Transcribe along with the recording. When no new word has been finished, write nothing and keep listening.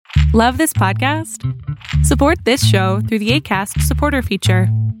Love this podcast? Support this show through the Acast supporter feature.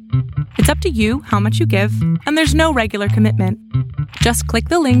 It's up to you how much you give, and there's no regular commitment. Just click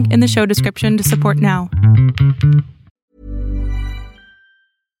the link in the show description to support now.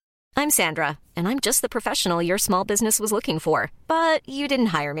 I'm Sandra, and I'm just the professional your small business was looking for. But you didn't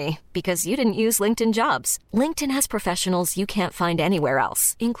hire me because you didn't use LinkedIn Jobs. LinkedIn has professionals you can't find anywhere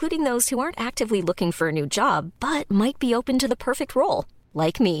else, including those who aren't actively looking for a new job, but might be open to the perfect role,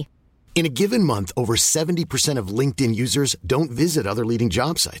 like me. In a given month, over 70% of LinkedIn users don't visit other leading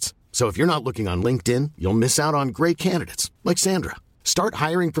job sites. So if you're not looking on LinkedIn, you'll miss out on great candidates like Sandra. Start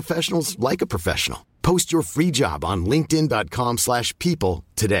hiring professionals like a professional. Post your free job on linkedin.com/people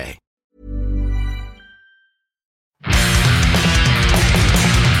today.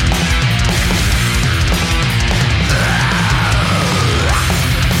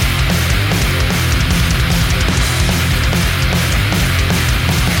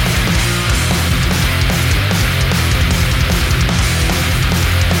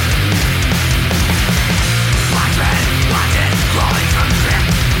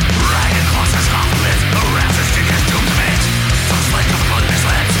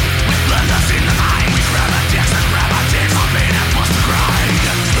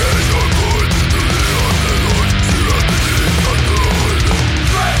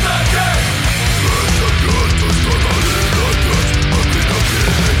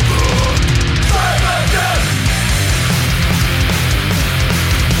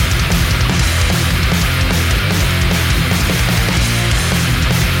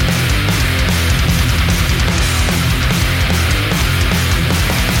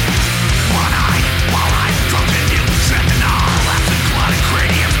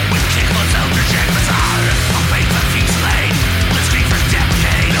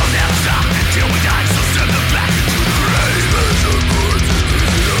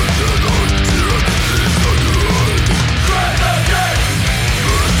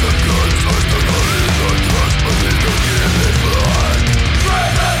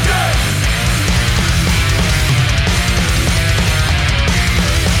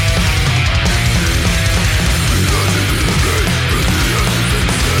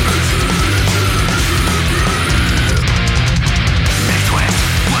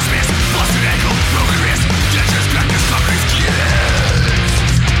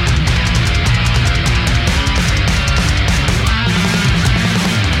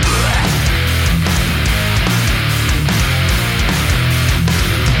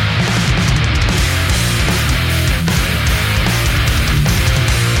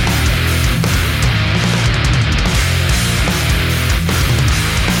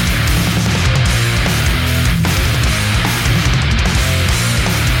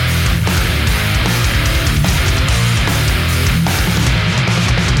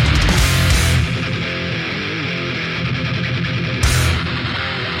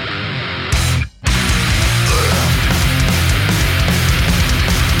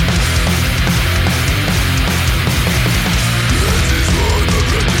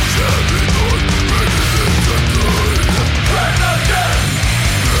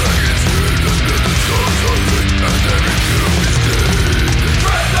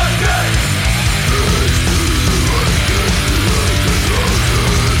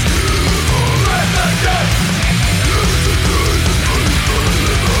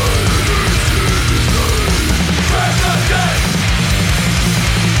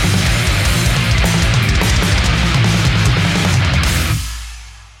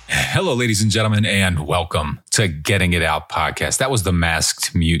 Hello, ladies and gentlemen, and welcome to Getting It Out podcast. That was the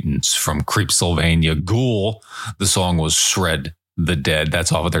Masked Mutants from Creepsylvania Ghoul. The song was Shred the Dead.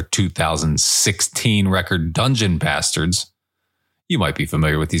 That's off of their 2016 record, Dungeon Bastards. You might be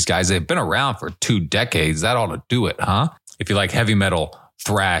familiar with these guys. They've been around for 2 decades. That ought to do it, huh? If you like heavy metal,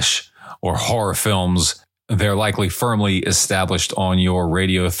 thrash, or horror films, they're likely firmly established on your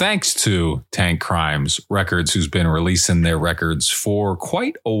radio thanks to Tankcrimes Records, who's been releasing their records for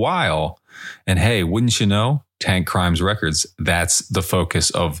quite a while. And hey, wouldn't you know, Tankcrimes Records, that's the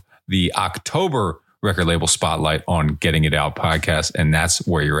focus of the October record label spotlight on Getting It Out podcast. And that's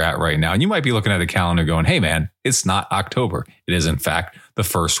where you're at right now. And you might be looking at the calendar going, hey man, it's not October. It is in fact the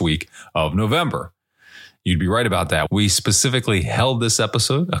first week of November. You'd be right about that. We specifically held this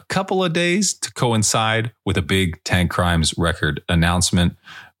episode a couple of days to coincide with a big Tankcrimes record announcement,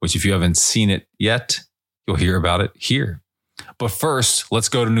 which if you haven't seen it yet, you'll hear about it here. But first, let's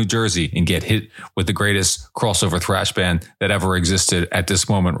go to New Jersey and get hit with the greatest crossover thrash band that ever existed at this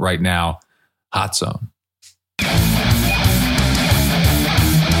moment right now, Hot Zone.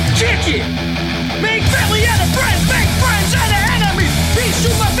 Chicken! Make family out of friends, make friends out of enemies! Peace to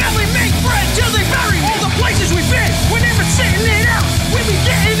my family!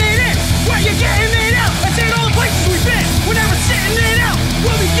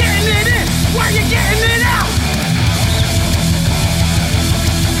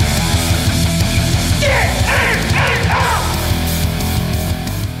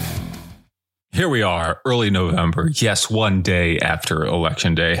 Here we are, early November. Yes, one day after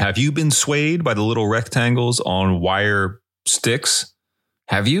Election Day. Have you been swayed by the little rectangles on wire sticks?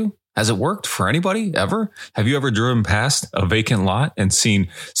 Have you? Has it worked for anybody ever? Have you ever driven past a vacant lot and seen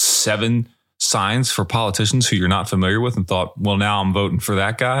 7 signs for politicians who you're not familiar with and thought, well, now I'm voting for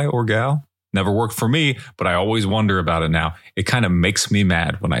that guy or gal? Never worked for me, but I always wonder about it now. It kind of makes me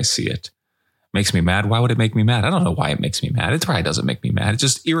mad when I see it. Makes me mad. Why would it make me mad? I don't know why it makes me mad. It probably doesn't make me mad. It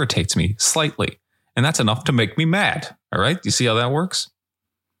just irritates me slightly. And that's enough to make me mad. All right. You see how that works?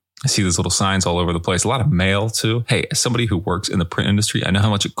 I see these little signs all over the place. A lot of mail too. Hey, as somebody who works in the print industry, I know how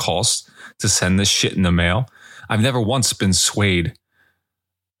much it costs to send this shit in the mail. I've never once been swayed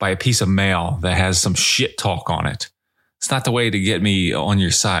by a piece of mail that has some shit talk on it. It's not the way to get me on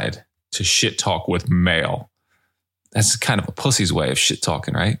your side, to shit talk with mail. That's kind of a pussy's way of shit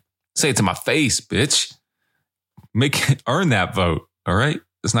talking, right? Say it to my face, bitch. Earn that vote, all right?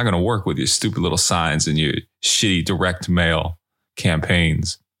 It's not going to work with your stupid little signs and your shitty direct mail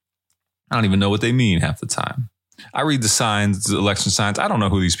campaigns. I don't even know what they mean half the time. I read the signs, the election signs. I don't know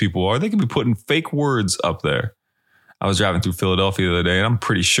who these people are. They could be putting fake words up there. I was driving through Philadelphia the other day, and I'm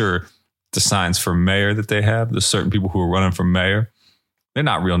pretty sure the signs for mayor that they have, there's certain people who are running for mayor. They're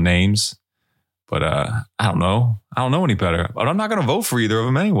not real names. But I don't know. I don't know any better. But I'm not going to vote for either of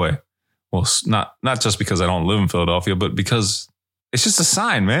them anyway. Well, not just because I don't live in Philadelphia, but because it's just a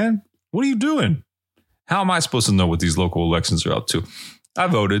sign, man. What are you doing? How am I supposed to know what these local elections are up to? I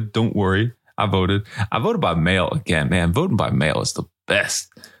voted. Don't worry. I voted. I voted by mail again, man. Voting by mail is the best.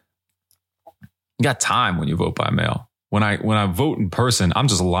 You got time when you vote by mail. When I vote in person, I'm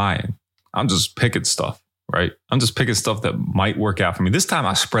just lying. I'm just picking stuff. Right? I'm just picking stuff that might work out for me. This time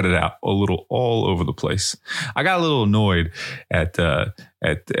I spread it out a little all over the place. I got a little annoyed at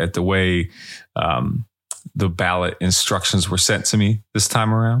the way the ballot instructions were sent to me this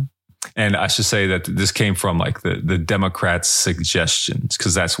time around. And I should say that this came from like the Democrats' suggestions,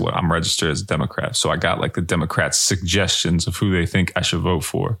 because that's what I'm registered as a Democrat. So I got like the Democrats' suggestions of who they think I should vote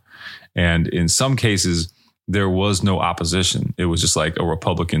for. And in some cases, there was no opposition. It was just like a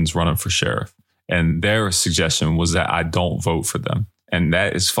Republicans running for sheriff. And their suggestion was that I don't vote for them. And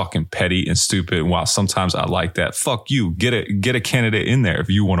that is fucking petty and stupid. And while sometimes I like that, fuck you. Get a candidate in there if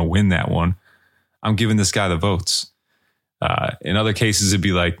you want to win that one. I'm giving this guy the votes. In other cases, it'd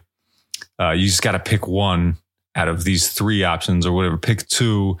be like, you just got to pick one out of these 3 options or whatever. Pick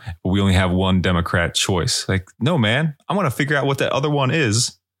 2, but we only have one Democrat choice. Like, no, man. I want to figure out what that other one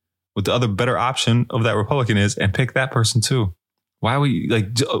is, what the other better option of that Republican is, and pick that person too. Why are we like,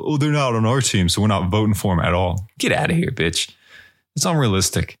 oh, they're not on our team, so we're not voting for them at all. Get out of here, bitch. It's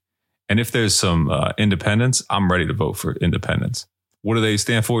unrealistic. And if there's some independents, I'm ready to vote for independents. What do they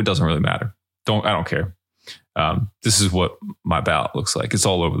stand for? It doesn't really matter. I don't care. This is what my ballot looks like. It's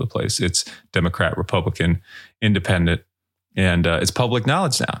all over the place. It's Democrat, Republican, independent, and it's public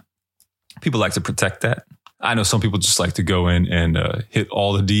knowledge now. People like to protect that. I know some people just like to go in and hit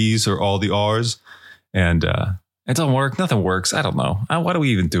all the D's or all the R's, and it doesn't work. Nothing works. I don't know. Why do we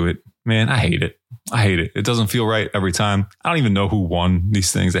even do it? Man, I hate it. I hate it. It doesn't feel right every time. I don't even know who won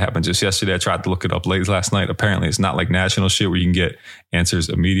these things that happened just yesterday. I tried to look it up late last night. Apparently, it's not like national shit where you can get answers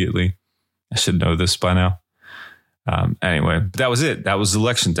immediately. I should know this by now. Anyway, but that was it. That was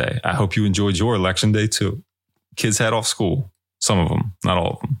election day. I hope you enjoyed your election day too. Kids had off school. Some of them, not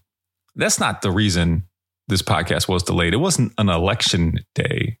all of them. That's not the reason this podcast was delayed. It wasn't an election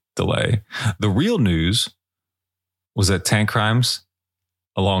day delay. The real news was that Tankcrimes,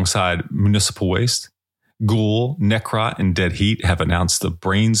 alongside Municipal Waste, Ghoul, Necrot, and Dead Heat have announced the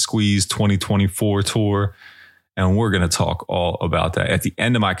Brain Squeeze 2024 tour. And we're going to talk all about that at the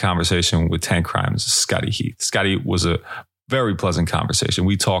end of my conversation with Tankcrimes, Scotty Heath. Scotty was a very pleasant conversation.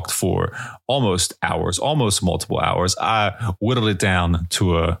 We talked for almost hours, almost multiple hours. I whittled it down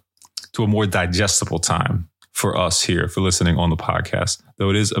to a more digestible time for us here for listening on the podcast. Though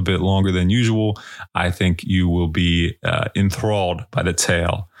it is a bit longer than usual, I think you will be enthralled by the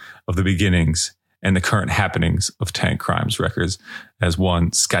tale of the beginnings and the current happenings of Tankcrimes Records, as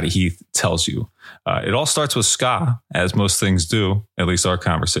one Scotty Heath tells you. It all starts with ska, as most things do. At least our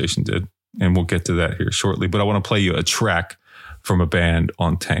conversation did. And we'll get to that here shortly. But I want to play you a track from a band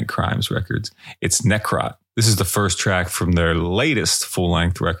on Tankcrimes Records. It's Necrot. This is the first track from their latest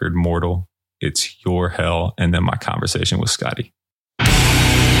full-length record, Mortal. It's Your Hell, and then my conversation with Scotty.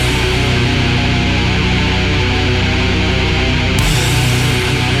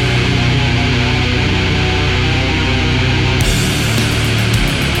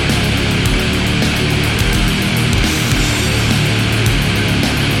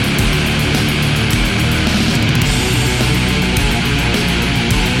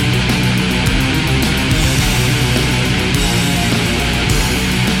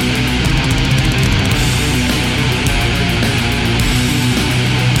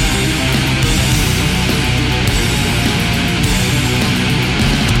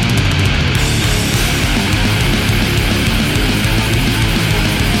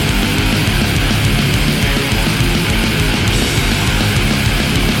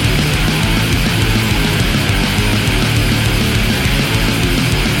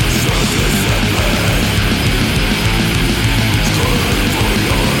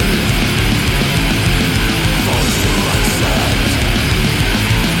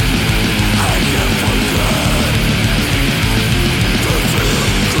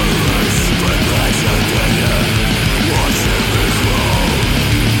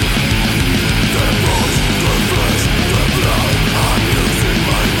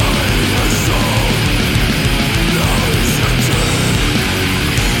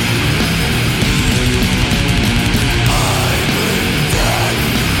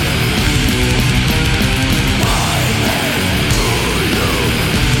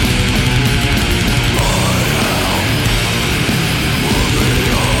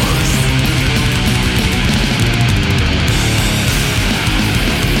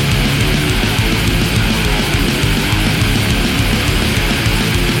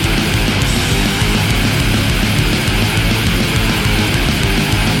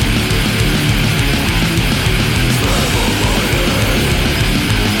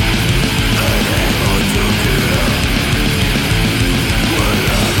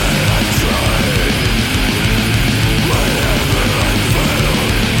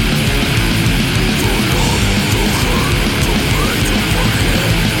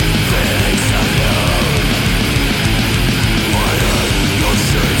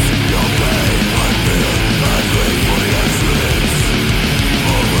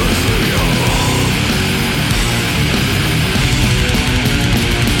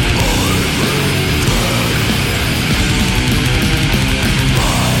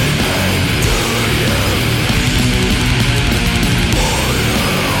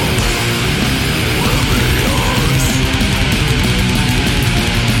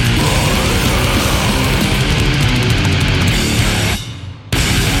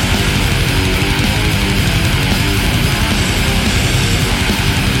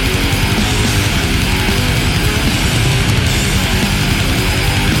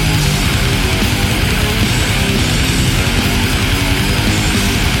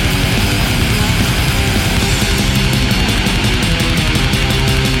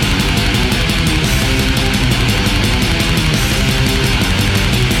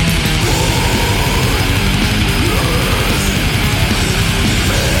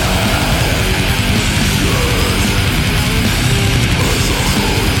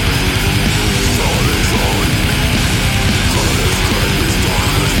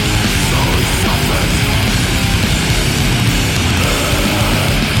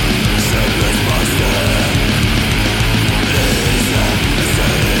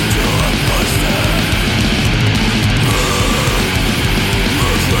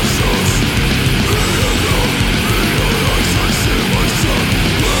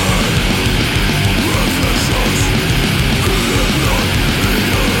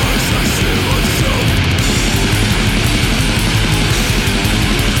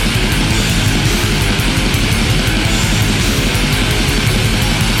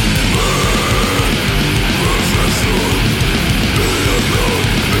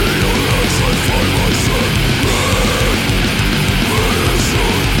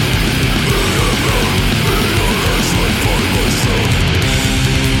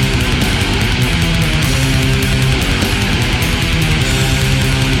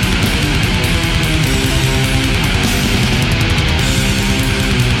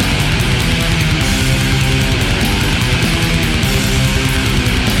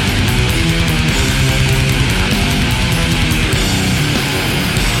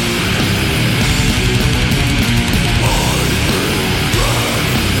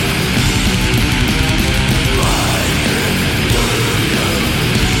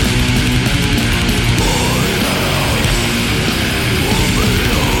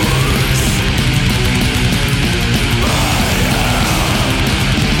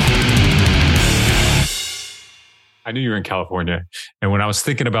 I knew you were in California. And when I was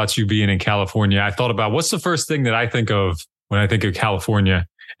thinking about you being in California, I thought about what's the first thing that I think of when I think of California.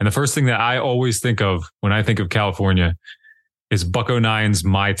 And the first thing that I always think of when I think of California is Bucko Nine's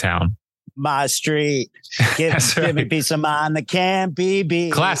My Town. My street. Give me peace of mind that can't be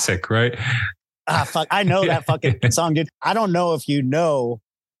beat. Classic, right? Fuck. I know that fucking song, dude. I don't know if you know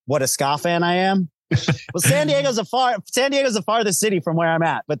what a ska fan I am. Well, San Diego's the farthest city from where I'm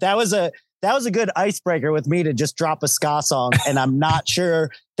at, but that was a good icebreaker with me to just drop a ska song. And I'm not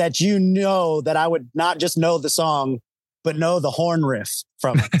sure that you know that I would not just know the song, but know the horn riff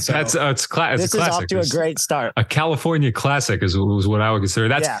from it. So this is classic. Off to a great start. A California classic is what I would consider.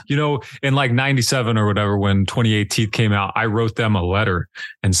 That's, in like 97 or whatever, when 28 Teeth came out, I wrote them a letter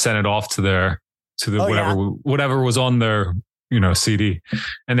and sent it off to whatever was on their, CD.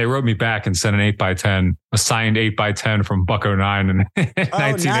 And they wrote me back and sent an 8x10, a signed 8x10 from Bucko 9 in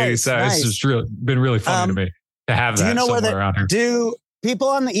 1987. Nice. It's just been really funny to me to have that somewhere around here. Do people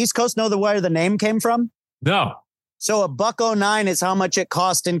on the East Coast know where the name came from? No. So a Bucko 9 is how much it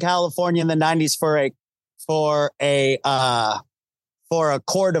cost in California in the 90s for a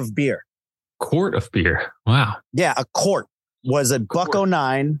quart of beer. Quart of beer. Wow. Yeah, a quart was a Bucko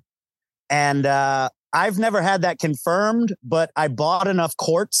 9. And I've never had that confirmed, but I bought enough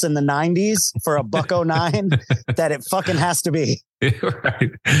quarts in the 90s for a Bucko 9 that it fucking has to be.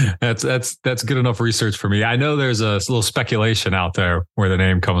 Right. That's good enough research for me. I know there's a little speculation out there where the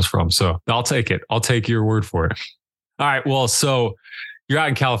name comes from. So I'll take it. I'll take your word for it. All right. Well, so you're out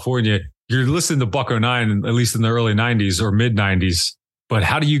in California. You're listening to Bucko 9, at least in the early 90s or mid 90s. But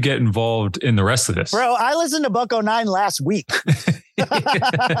how do you get involved in the rest of this? Bro, I listened to Bucko 9 last week.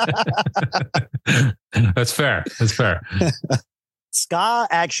 That's fair. Ska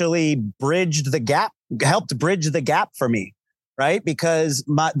actually helped bridge the gap for me, right? Because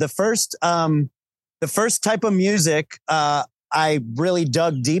the first type of music I really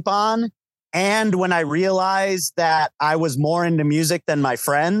dug deep on, and when I realized that I was more into music than my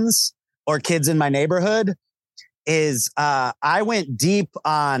friends or kids in my neighborhood, is I went deep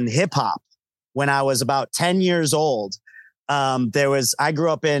on hip hop when I was about 10 years old. I grew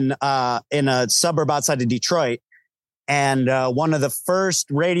up in a suburb outside of Detroit, and one of the first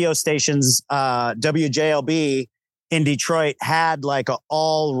radio stations, WJLB in Detroit, had like an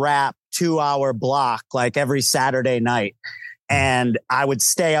all rap 2-hour block like every Saturday night. And I would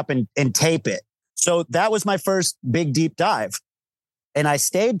stay up and tape it. So that was my first big deep dive. And I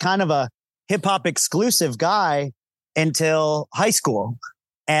stayed kind of a hip hop exclusive guy until high school.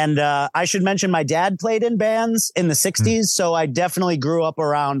 And I should mention my dad played in bands in the 60s. So I definitely grew up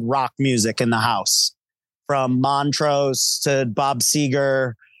around rock music in the house, from Montrose to Bob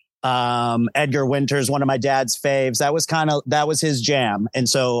Seger, Edgar Winters, one of my dad's faves. That was his jam. And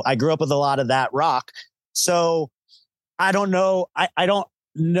so I grew up with a lot of that rock. So I don't know. I don't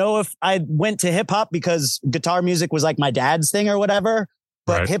know if I went to hip hop because guitar music was like my dad's thing or whatever,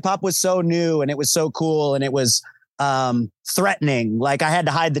 but hip hop was so new and it was so cool and it was threatening. Like I had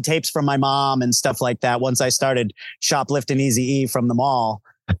to hide the tapes from my mom and stuff like that. Once I started shoplifting Eazy-E from the mall,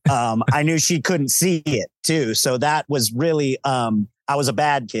 I knew she couldn't see it too. So that was really, I was a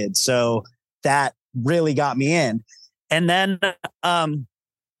bad kid. So that really got me in. And then,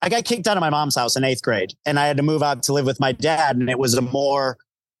 I got kicked out of my mom's house in 8th grade and I had to move out to live with my dad. And it was a more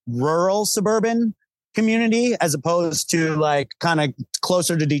rural suburban community as opposed to like kind of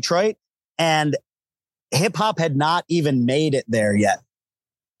closer to Detroit. And hip hop had not even made it there yet.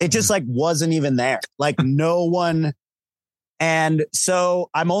 It just like wasn't even there. Like no one. And so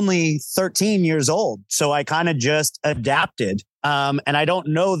I'm only 13 years old. So I kind of just adapted. And I don't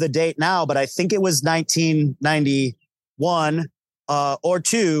know the date now, but I think it was 1991 or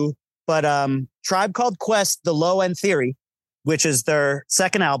two. But Tribe Called Quest, The Low End Theory, which is their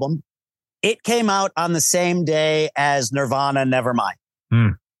second album, it came out on the same day as Nirvana Nevermind.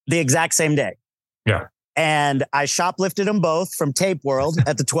 The exact same day. Yeah. And I shoplifted them both from Tape World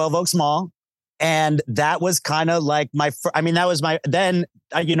at the 12 Oaks Mall. And that was kind of like I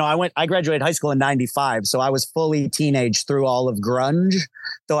graduated high school in 95. So I was fully teenage through all of grunge,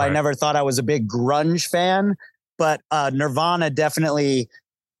 though I never thought I was a big grunge fan. But Nirvana definitely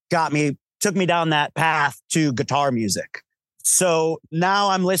took me down that path to guitar music. So now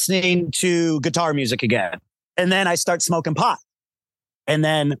I'm listening to guitar music again. And then I start smoking pot. And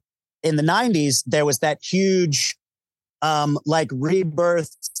then in the 90s, there was that huge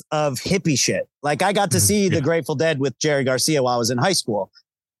rebirth of hippie shit. Like I got to see the Grateful Dead with Jerry Garcia while I was in high school.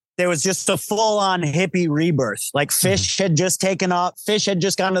 There was just a full on hippie rebirth. Like Fish had just taken off. Fish had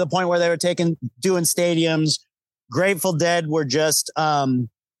just gotten to the point where they were doing stadiums. Grateful Dead were just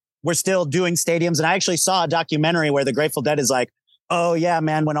we're still doing stadiums. And I actually saw a documentary where the Grateful Dead is like, oh yeah,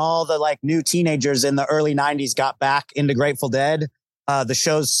 man, when all the like new teenagers in the early 90s got back into Grateful Dead, the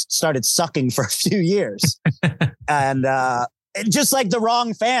shows started sucking for a few years. And just like the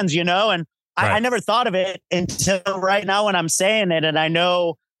wrong fans, you know, and I never thought of it until right now when I'm saying it. And I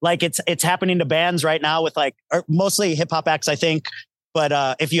know like it's happening to bands right now with like mostly hip hop acts, I think.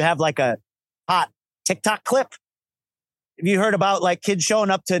 But if you have like a hot TikTok clip, have you heard about like kids showing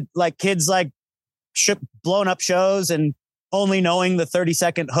up to like kids like blowing up shows and only knowing the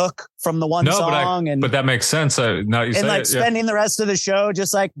 30-second hook from the one song? But that makes sense. Now you say like it, spending the rest of the show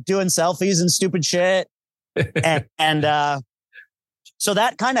just like doing selfies and stupid shit. and so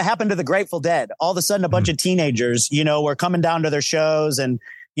that kind of happened to the Grateful Dead. All of a sudden, a bunch of teenagers, you know, were coming down to their shows, and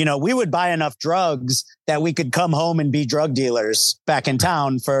you know, we would buy enough drugs that we could come home and be drug dealers back in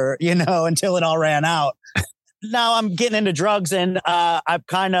town for, you know, until it all ran out. Now I'm getting into drugs, and I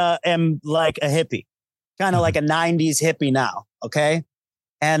kind of am like a hippie, kind of like a 90s hippie now. Okay.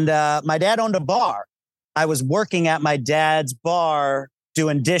 And my dad owned a bar. I was working at my dad's bar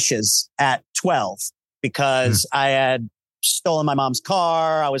doing dishes at 12 because I had stolen my mom's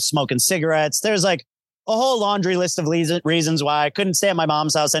car. I was smoking cigarettes. There's like a whole laundry list of reasons why I couldn't stay at my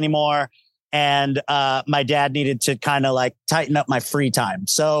mom's house anymore. And my dad needed to kind of like tighten up my free time.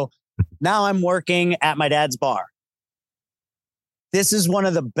 So now I'm working at my dad's bar. This is one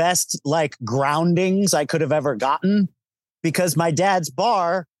of the best like groundings I could have ever gotten, because my dad's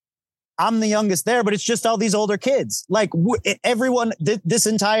bar, I'm the youngest there, but it's just all these older kids. Like everyone, this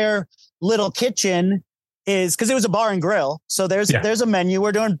entire little kitchen is, because it was a bar and grill. So there's a menu.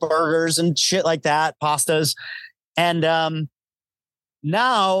 We're doing burgers and shit like that, pastas. And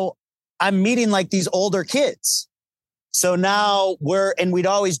now I'm meeting like these older kids. So now we'd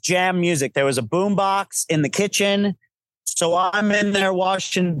always jam music. There was a boombox in the kitchen. So I'm in there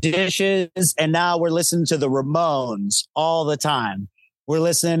washing dishes, and now we're listening to the Ramones all the time. We're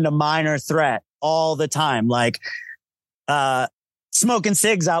listening to Minor Threat all the time. Like, smoking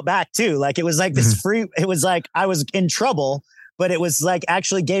cigs out back too. Like it was like this free, it was like I was in trouble, but it was like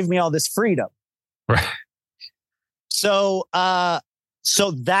actually gave me all this freedom. Right. So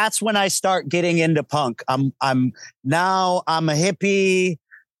that's when I start getting into punk. I'm a hippie.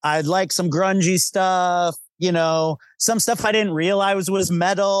 I like some grungy stuff, you know, some stuff I didn't realize was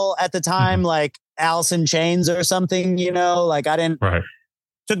metal at the time, like Alice in Chains or something, you know, like I didn't,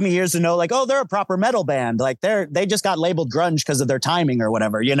 took me years to know like, oh, they're a proper metal band. Like they just got labeled grunge because of their timing or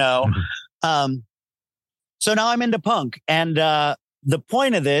whatever, you know? So now I'm into punk, and the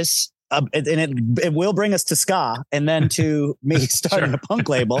point of this, and it will bring us to ska and then to me starting a punk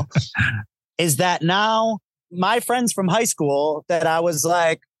label, is that now my friends from high school that I was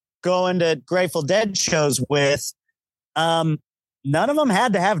like going to Grateful Dead shows with, none of them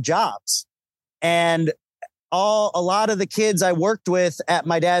had to have jobs. And a lot of the kids I worked with at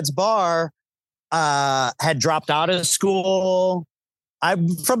my dad's bar had dropped out of school. I'm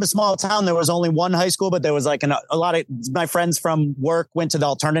from a small town. There was only one high school, but there was like a lot of my friends from work went to the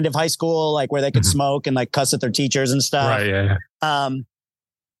alternative high school, like where they could smoke and like cuss at their teachers and stuff. Right. Yeah.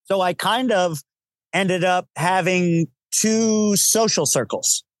 So I kind of ended up having two social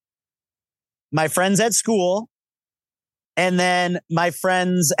circles: my friends at school, and then my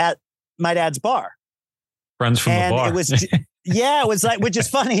friends at my dad's bar. Friends from the bar. It was, it was like, which is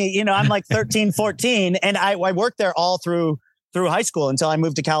funny, you know, I'm like 13, 14, and I worked there all through high school until I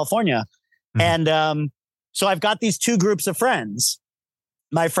moved to California. And so I've got these two groups of friends.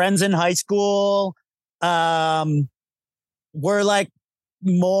 My friends in high school were like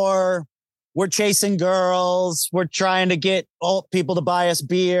we're chasing girls. We're trying to get old people to buy us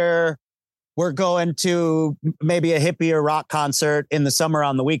beer. We're going to maybe a hippie or rock concert in the summer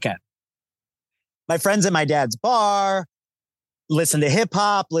on the weekend. My friends at my dad's bar listen to hip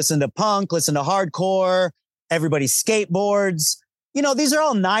hop, listen to punk, listen to hardcore. Everybody skateboards. You know, these are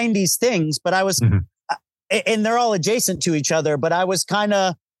all 90s things, but I was, and they're all adjacent to each other, but I was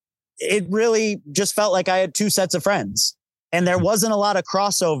it really just felt like I had two sets of friends, and there wasn't a lot of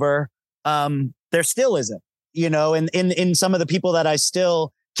crossover. There still isn't, you know, in some of the people that I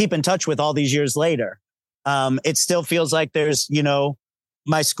still keep in touch with all these years later. It still feels like there's, you know,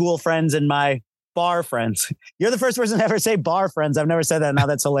 my school friends and my bar friends. You're the first person to ever say bar friends. I've never said that. Now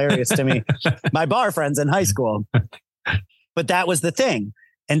that's hilarious to me. My bar friends in high school. But that was the thing.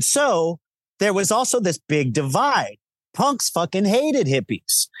 And so there was also this big divide. Punks fucking hated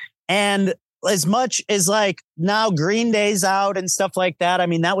hippies. And as much as like now Green Day's out and stuff like that, I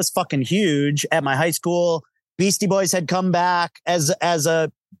mean, that was fucking huge at my high school. Beastie Boys had come back as a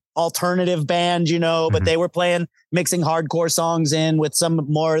alternative band, you know, but they were mixing hardcore songs in with some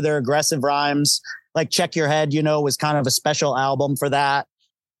more of their aggressive rhymes. Like Check Your Head, you know, was kind of a special album for that.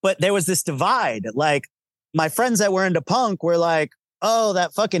 But there was this divide. Like my friends that were into punk were like, oh,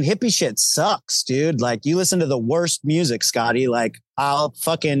 that fucking hippie shit sucks, dude. Like you listen to the worst music, Scotty. Like I'll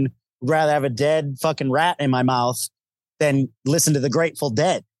fucking rather have a dead fucking rat in my mouth than listen to the Grateful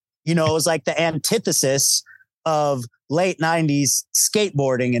Dead. You know, it was like the antithesis of late 90s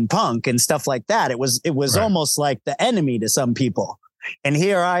skateboarding and punk and stuff like that. It was right. Almost like the enemy to some people. And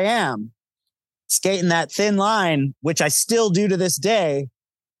here I am skating that thin line, which I still do to this day,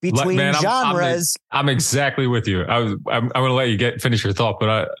 between genres. I'm exactly with you. I'm going to let you finish your thought,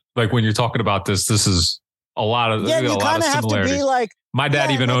 but like when you're talking about this is a lot of, you kind of have to be like, my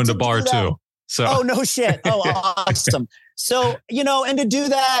dad even owned a bar too. So, oh, no shit. Oh, awesome. So, you know, and to do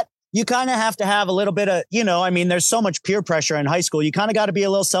that, you kind of have to have a little bit of, you know, I mean, there's so much peer pressure in high school. You kind of got to be a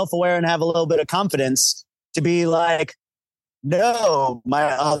little self-aware and have a little bit of confidence to be like, no, my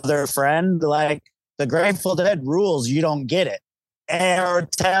other friend, like the Grateful Dead rules, you don't get it. Or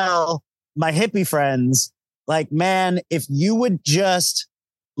tell my hippie friends, like, man, if you would just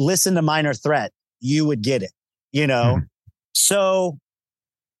listen to Minor Threat, you would get it, you know? So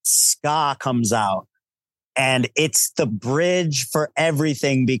ska comes out. And it's the bridge for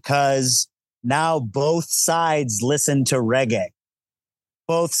everything because now both sides listen to reggae.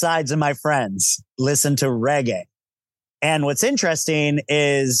 Both sides of my friends listen to reggae. And what's interesting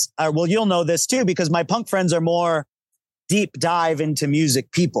is, well, you'll know this too, because my punk friends are more deep dive into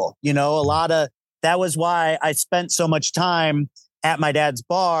music people. You know, that was why I spent so much time at my dad's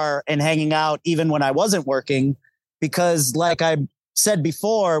bar and hanging out even when I wasn't working, because like I said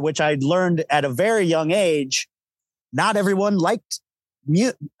before, which I learned at a very young age, not everyone liked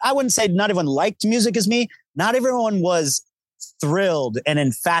I wouldn't say not everyone liked music as me. Not everyone was thrilled and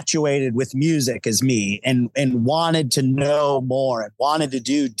infatuated with music as me and wanted to know more and wanted to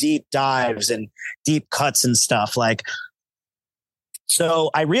do deep dives and deep cuts and stuff. Like, so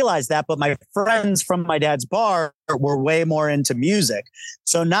I realized that, but my friends from my dad's bar were way more into music.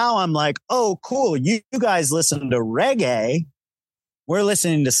 So now I'm like, oh, cool. You guys listen to reggae. We're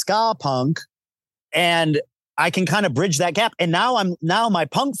listening to ska punk, and I can kind of bridge that gap. And now my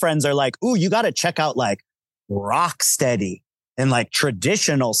punk friends are like, ooh, you got to check out like Rocksteady and like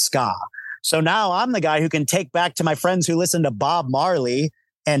traditional ska. So now I'm the guy who can take back to my friends who listen to Bob Marley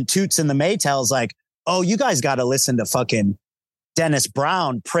and Toots and the Maytals, like, oh, you guys got to listen to fucking Dennis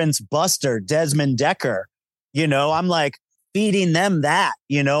Brown, Prince Buster, Desmond Decker. You know, I'm like feeding them that,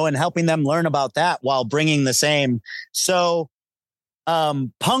 you know, and helping them learn about that while bringing the same. So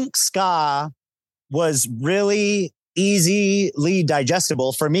punk ska was really easily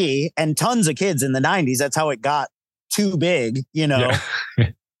digestible for me and tons of kids in the 90s. That's how it got too big, you know,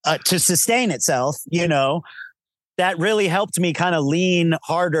 to sustain itself, you know. That really helped me kind of lean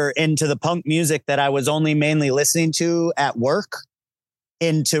harder into the punk music that I was only mainly listening to at work,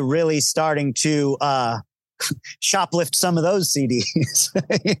 into really starting to shoplift some of those CDs,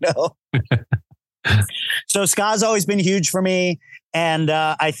 you know. So ska's always been huge for me. And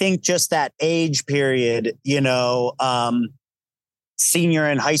I think just that age period, you know, senior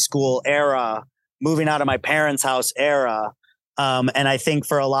in high school era, moving out of my parents' house era. And I think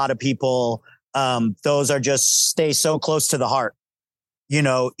for a lot of people, those are just stay so close to the heart, you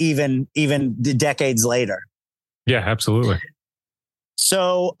know, even the decades later. Yeah, absolutely.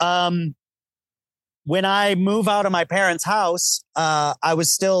 So when I move out of my parents' house, I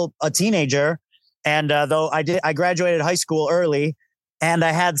was still a teenager. And though I graduated high school early, and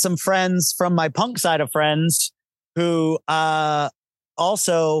I had some friends from my punk side of friends who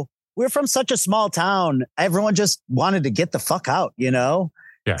also, we're from such a small town. Everyone just wanted to get the fuck out, you know?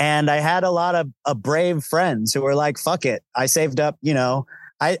 Yeah. And I had a lot of brave friends who were like, fuck it. I saved up, you know,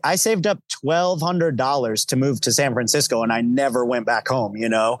 I saved up $1,200 to move to San Francisco, and I never went back home, you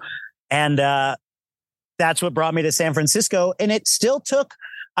know? And that's what brought me to San Francisco. And it still took,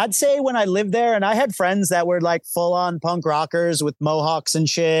 I'd say when I lived there, and I had friends that were like full on punk rockers with mohawks and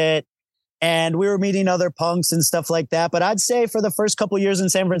shit. And we were meeting other punks and stuff like that. But I'd say for the first couple of years in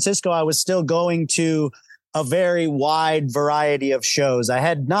San Francisco, I was still going to a very wide variety of shows. I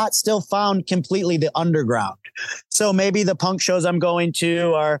had not still found completely the underground. So maybe the punk shows I'm going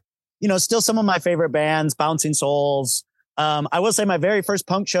to are, you know, still some of my favorite bands, Bouncing Souls. I will say my very first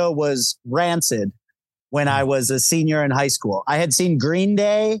punk show was Rancid when I was a senior in high school. I had seen Green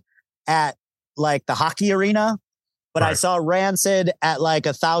Day at like the hockey arena, but right. I saw Rancid at like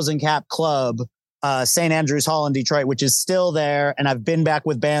 1,000 cap club, St. Andrews Hall in Detroit, which is still there. And I've been back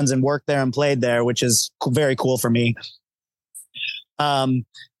with bands and worked there and played there, which is very cool for me. But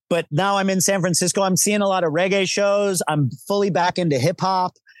But now I'm in San Francisco. I'm seeing a lot of reggae shows. I'm fully back into hip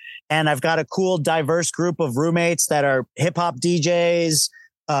hop. And I've got a cool, diverse group of roommates that are hip hop DJs,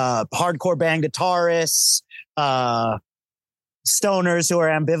 hardcore band guitarists, stoners who are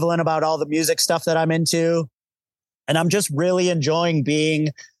ambivalent about all the music stuff that I'm into. And I'm just really enjoying being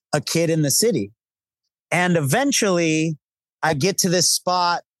a kid in the city. And eventually I get to this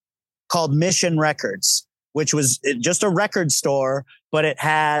spot called Mission Records, which was just a record store, but it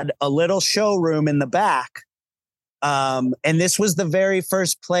had a little showroom in the back. And this was the very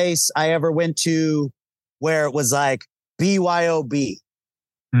first place I ever went to where it was like BYOB.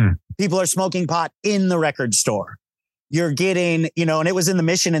 People are smoking pot in the record store. You're getting, and it was in the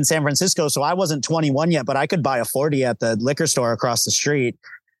Mission in San Francisco. So I wasn't 21 yet, but I could buy a 40 at the liquor store across the street.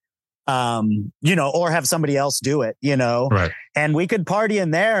 Or have somebody else do it, right. And we could party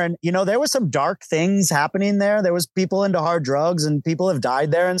in there. And, there was some dark things happening there. There was people into hard drugs and people have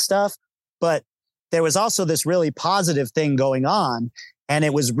died there and stuff. But there was also this really positive thing going on. And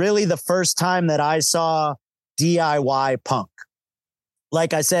it was really the first time that I saw DIY punk.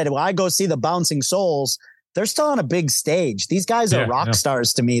 Like I said, when I go see the Bouncing Souls, they're still on a big stage. These guys are rock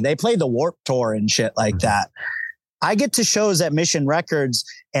stars to me. They play the Warped Tour and shit like that. I get to shows at Mission Records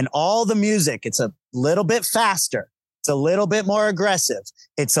and all the music, it's a little bit faster. It's a little bit more aggressive.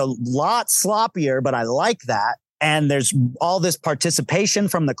 It's a lot sloppier, but I like that. And there's all this participation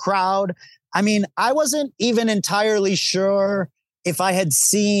from the crowd. I mean, I wasn't even entirely sure if I had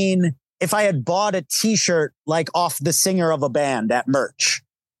bought a t-shirt like off the singer of a band at merch,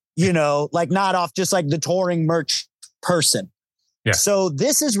 like not off just like the touring merch person. Yeah. So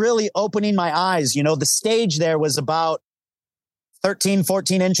this is really opening my eyes. The stage there was about 13,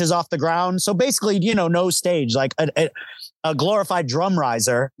 14 inches off the ground. So basically, no stage, like a glorified drum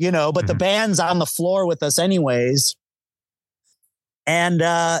riser, but the band's on the floor with us anyways. And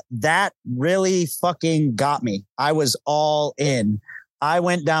that really fucking got me. I was all in. I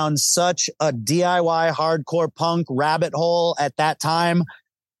went down such a DIY hardcore punk rabbit hole at that time.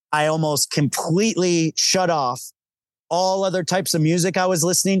 I almost completely shut off all other types of music I was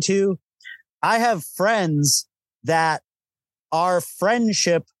listening to. I have friends that our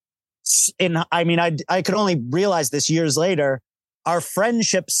friendship I could only realize this years later. Our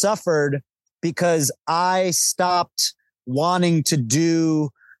friendship suffered because I stopped wanting to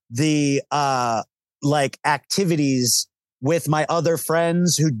do the activities with my other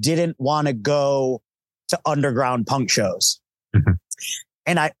friends who didn't want to go to underground punk shows.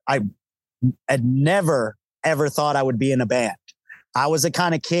 And I had never ever thought I would be in a band. I was the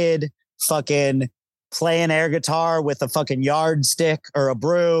kind of kid fucking playing air guitar with a fucking yardstick or a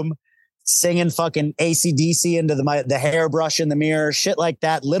broom, singing fucking AC/DC into the hairbrush in the mirror, shit like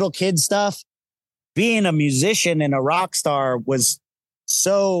that, little kid stuff. Being a musician and a rock star was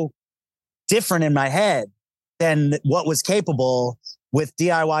so different in my head than what was capable with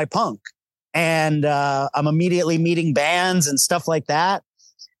DIY punk. And I'm immediately meeting bands and stuff like that.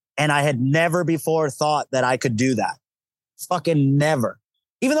 And I had never before thought that I could do that. Fucking never.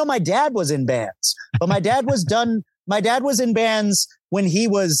 Even though my dad was in bands, but my dad was in bands when he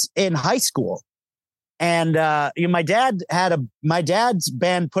was in high school. And my dad's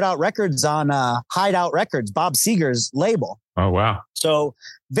band put out records on Hideout Records, Bob Seger's label. Oh, wow. So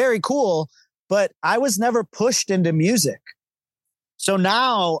very cool. But I was never pushed into music. So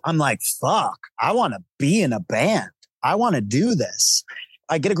now I'm like, fuck, I want to be in a band. I want to do this.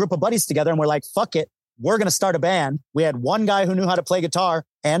 I get a group of buddies together and we're like, fuck it. We're going to start a band. We had one guy who knew how to play guitar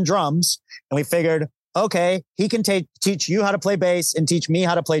and drums. And we figured, okay, he can teach you how to play bass and teach me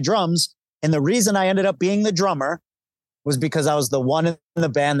how to play drums. And the reason I ended up being the drummer was because I was the one in the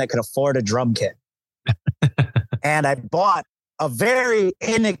band that could afford a drum kit. And I bought a very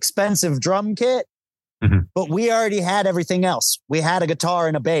inexpensive drum kit, but we already had everything else. We had a guitar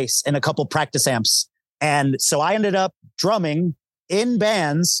and a bass and a couple practice amps. And so I ended up drumming in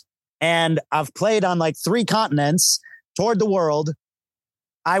bands, and I've played on like 3 continents, toured the world.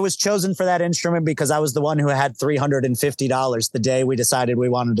 I was chosen for that instrument because I was the one who had $350 the day we decided we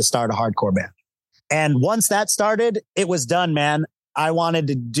wanted to start a hardcore band. And once that started, it was done, man. I wanted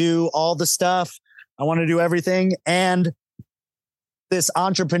to do all the stuff. I wanted to do everything. And this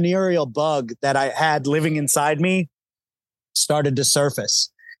entrepreneurial bug that I had living inside me started to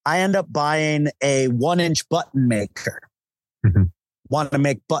surface. I end up buying a 1-inch button maker. Wanted to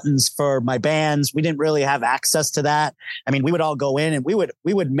make buttons for my bands. We didn't really have access to that. I mean, we would all go in and we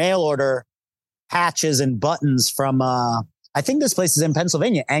would mail order patches and buttons from I think this place is in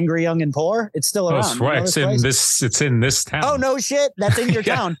Pennsylvania, Angry, Young and Poor. It's still around. That's right. It's in this town. Oh, no shit. That's in your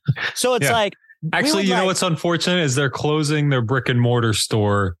town. So it's like Actually, you know what's unfortunate is they're closing their brick and mortar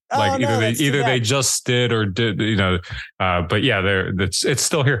store. They just did or did, but yeah, it's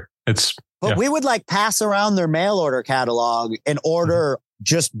still here. We would like pass around their mail order catalog and order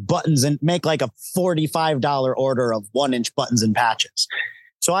just buttons and make like a $45 order of 1-inch buttons and patches.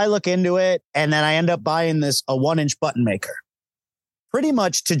 So I look into it and then I end up buying a 1-inch button maker pretty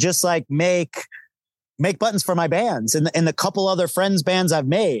much to just like make buttons for my bands and the couple other friends bands I've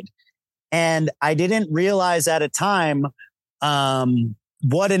made. And I didn't realize at a time,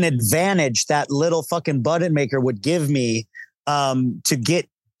 what an advantage that little fucking button maker would give me, to get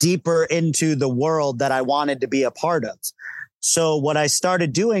deeper into the world that I wanted to be a part of. So what I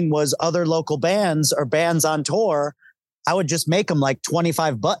started doing was other local bands or bands on tour, I would just make them like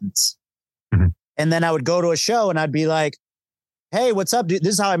 25 buttons. Mm-hmm. And then I would go to a show and I'd be like, hey, what's up, dude?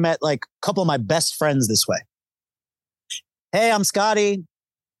 This is how I met like a couple of my best friends this way. Hey, I'm Scotty.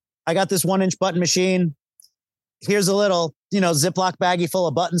 I got this 1-inch button machine. Here's a little, Ziploc baggie full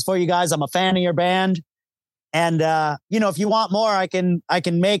of buttons for you guys. I'm a fan of your band. And, if you want more, I can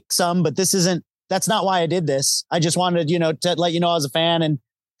make some, but that's not why I did this. I just wanted, to let you know I was a fan and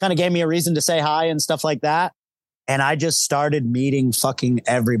kind of gave me a reason to say hi and stuff like that. And I just started meeting fucking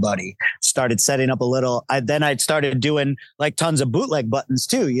everybody, started setting up I started doing like tons of bootleg buttons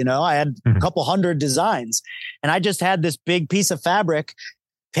too. I had a couple hundred designs and I just had this big piece of fabric,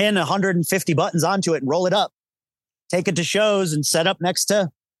 pin 150 buttons onto it and roll it up, take it to shows and set up next to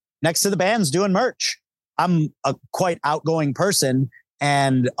the bands doing merch. I'm a quite outgoing person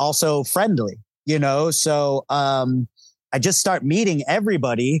and also friendly, so I just start meeting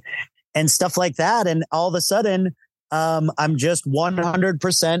everybody and stuff like that. And all of a sudden, I'm just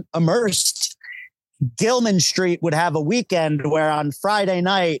 100% immersed. Gilman Street would have a weekend where on Friday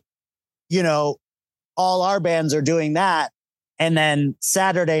night, all our bands are doing that. And then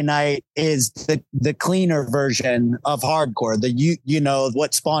Saturday night is the cleaner version of hardcore,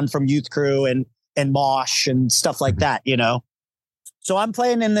 what spawned from Youth Crew and Mosh and stuff like that, So I'm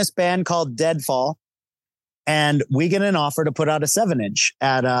playing in this band called Deadfall and we get an offer to put out a 7-inch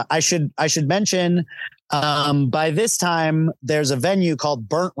at, I should mention, by this time there's a venue called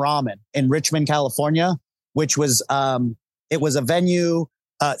Burnt Ramen in Richmond, California, which was, it was a venue,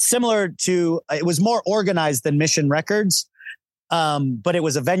 similar to, it was more organized than Mission Records. But it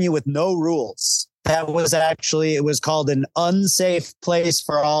was a venue with no rules. It was called an unsafe place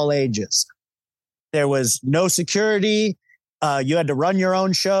for all ages. There was no security. You had to run your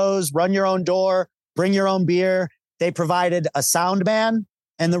own shows, run your own door, bring your own beer. They provided a sound man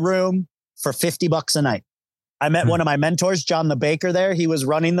in the room for $50 a night. I met one of my mentors, John the Baker there. He was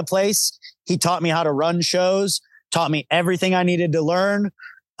running the place. He taught me how to run shows, taught me everything I needed to learn.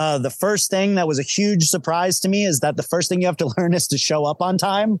 The first thing that was a huge surprise to me is that the first thing you have to learn is to show up on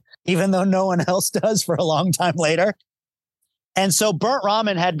time, even though no one else does for a long time later. And so Burnt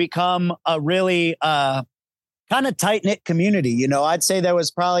Ramen had become a really kind of tight-knit community. I'd say there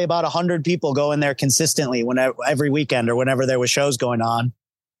was probably about 100 people going there consistently every weekend or whenever there was shows going on.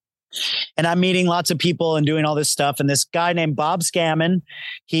 And I'm meeting lots of people and doing all this stuff. And this guy named Bob Scammon,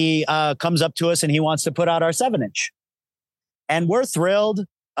 he comes up to us and he wants to put out our 7-inch. And we're thrilled.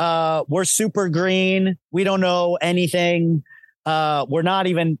 We're super green. We don't know anything. We're not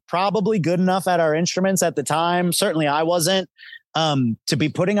even probably good enough at our instruments at the time. Certainly I wasn't, to be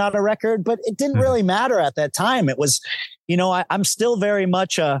putting out a record, but it didn't really matter at that time. It was, I'm still very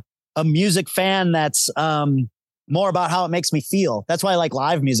much a music fan that's, more about how it makes me feel. That's why I like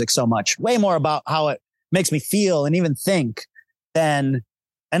live music so much. Way more about how it makes me feel and even think and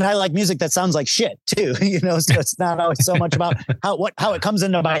I like music that sounds like shit too, so it's not always so much about how it comes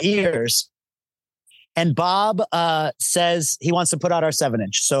into my ears. And Bob says he wants to put out our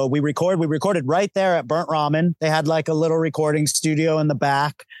 7-inch. So we recorded right there at Burnt Ramen. They had like a little recording studio in the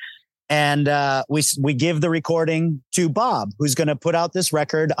back. And we give the recording to Bob, who's going to put out this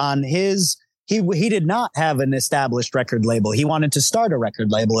record on his. He did not have an established record label. He wanted to start a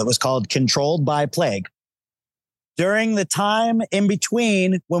record label. It was called Controlled by Plague. During the time in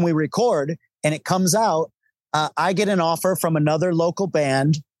between when we record and it comes out, I get an offer from another local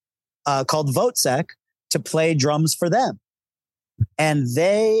band called VoteSec to play drums for them. And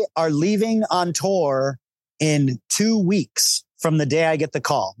they are leaving on tour in 2 weeks from the day I get the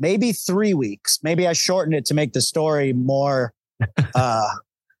call, maybe 3 weeks. Maybe I shortened it to make the story more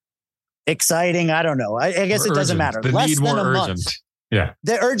exciting. I don't know. I guess it doesn't matter. Less than a month. Yeah.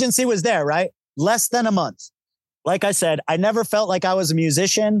 The urgency was there, right? Less than a month. Like I said, I never felt like I was a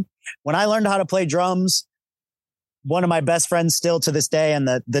musician. When I learned how to play drums, one of my best friends still to this day and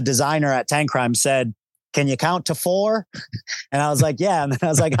the designer at Tankcrimes said, can you count to 4? And I was like, yeah. And then I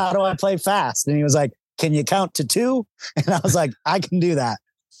was like, how do I play fast? And he was like, can you count to 2? And I was like, I can do that.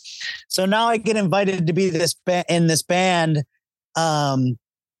 So now I get invited to be in this band. And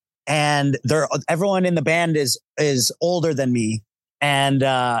everyone in the band is older than me. And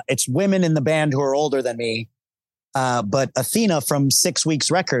it's women in the band who are older than me. But Athena from 6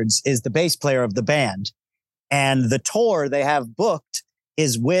 Weeks Records is the bass player of the band. And the tour they have booked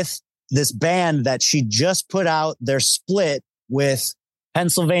is with this band that she just put out their split with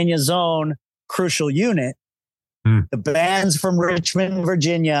Pennsylvania's own Crucial Unit. The band's from Richmond,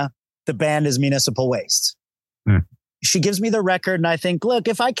 Virginia. The band is Municipal Waste. She gives me the record and I think, look,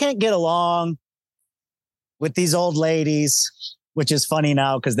 if I can't get along with these old ladies, which is funny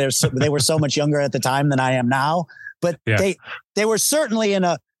now because they were so much younger at the time than I am now, but they were certainly in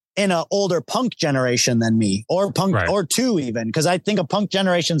a older punk generation than me, or punk or 2 even, because I think a punk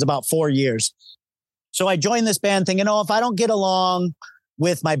generation is about 4 years. So I joined this band thinking, if I don't get along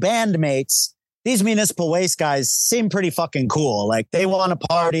with my bandmates, these Municipal Waste guys seem pretty fucking cool. Like they want to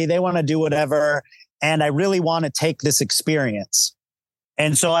party, they want to do whatever. And I really want to take this experience.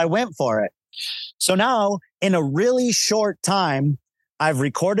 And so I went for it. So now in a really short time, I've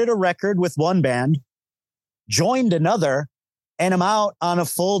recorded a record with one band, joined another, and I'm out on a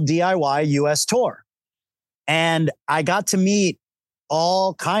full DIY US tour. And I got to meet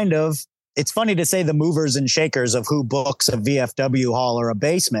all kind of, it's funny to say the movers and shakers of who books a VFW hall or a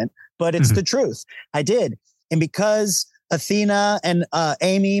basement, but it's the truth. I did. And because Athena and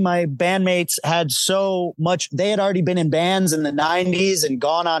Amy, my bandmates, had so much, they had already been in bands in the 90s and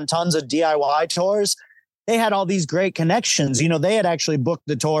gone on tons of DIY tours. They had all these great connections. They had actually booked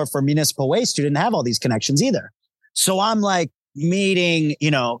the tour for Municipal Waste, who didn't have all these connections either. So I'm like meeting,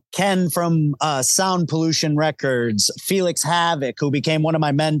 Ken from Sound Pollution Records, Felix Havoc, who became one of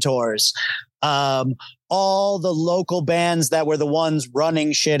my mentors, all the local bands that were the ones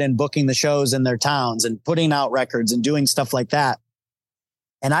running shit and booking the shows in their towns and putting out records and doing stuff like that.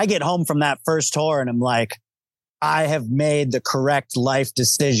 And I get home from that first tour and I'm like, I have made the correct life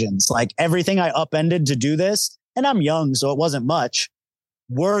decisions. Like everything I upended to do this, and I'm young, so it wasn't much,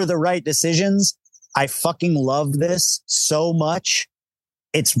 were the right decisions. I fucking love this so much.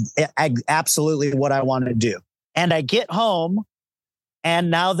 It's absolutely what I want to do. And I get home and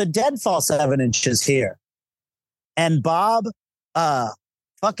now the Deadfall 7-inch is here. And Bob,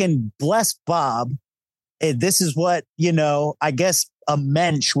 fucking bless Bob. This is what, I guess a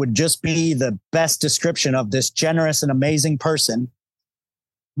mensch would just be the best description of this generous and amazing person.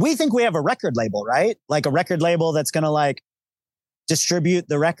 We think we have a record label, right? Like a record label that's going to distribute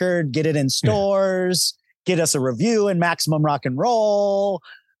the record, get it in stores, get us a review in Maximum Rock and Roll.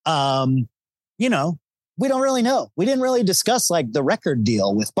 We don't really know. We didn't really discuss the record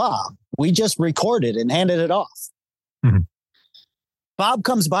deal with Bob. We just recorded and handed it off. Bob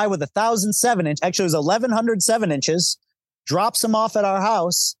comes by with 1,000 7-inch. Actually, it was 1,100 7-inches, drops them off at our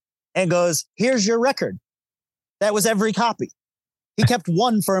house and goes, here's your record. That was every copy. He kept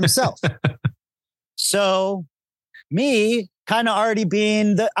one for himself. So me kind of already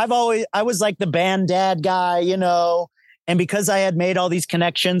being I was like the band dad guy, and because I had made all these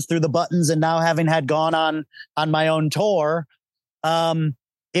connections through the Buttons and now having had gone on my own tour,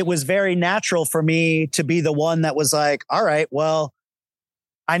 it was very natural for me to be the one that was like, all right, well,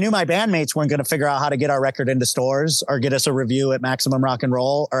 I knew my bandmates weren't going to figure out how to get our record into stores or get us a review at Maximum Rock and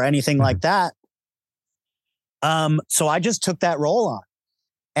Roll or anything like that. So I just took that role on.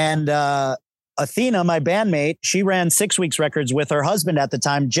 And Athena, my bandmate, she ran 6 Weeks Records with her husband at the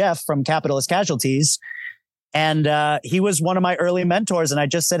time, Jeff from Capitalist Casualties. And he was one of my early mentors. And I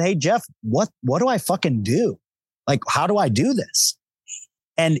just said, hey, Jeff, what do I fucking do? How do I do this?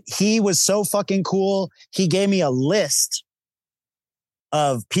 And he was so fucking cool. He gave me a list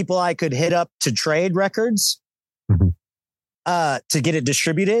of people I could hit up to trade records, to get it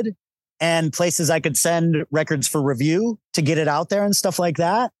distributed, and places I could send records for review to get it out there and stuff like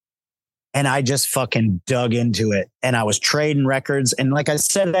that. And I just fucking dug into it. And I was trading records. And like I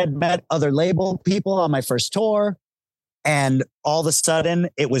said, I'd met other label people on my first tour. And all of a sudden,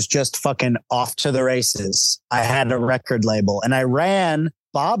 it was just fucking off to the races. I had a record label and I ran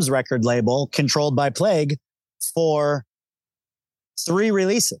Bob's record label, Controlled by Plague, for 3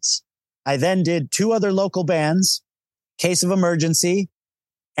 releases. I then did 2 other local bands, Case of Emergency.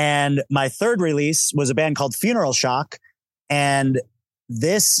 And my third release was a band called Funeral Shock. And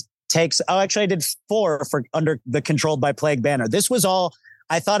this actually I did 4 for under the Controlled by Plague banner. This was all,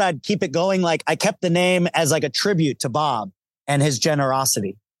 I thought I'd keep it going. I kept the name as a tribute to Bob and his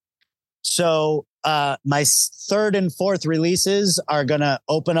generosity. So my third and fourth releases are going to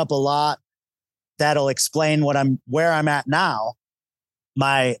open up a lot that'll explain where I'm at now.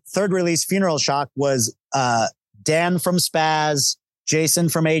 My third release, Funeral Shock, was Dan from Spaz, Jason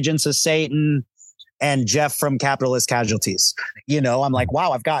from Agents of Satan, and Jeff from Capitalist Casualties. I'm like,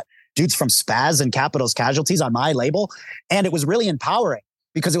 wow, I've got dudes from Spaz and Capitalist Casualties on my label. And it was really empowering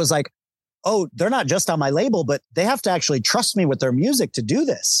because it was like, oh, they're not just on my label, but they have to actually trust me with their music to do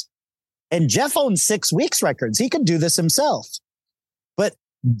this. And Jeff owns 6 Weeks Records. He could do this himself. But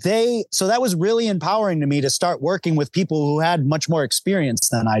so that was really empowering to me to start working with people who had much more experience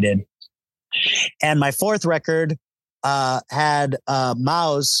than I did. And my fourth record had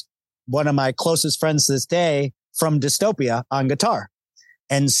Maus, one of my closest friends to this day, from Dystopia on guitar.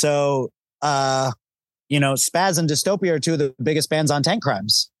 And so, Spaz and Dystopia are two of the biggest bands on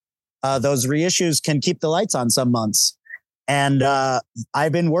Tankcrimes. Those reissues can keep the lights on some months. And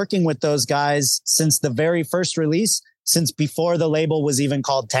I've been working with those guys since the very first release, since before the label was even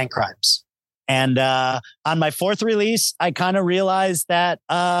called Tankcrimes. And on my fourth release, I kind of realized that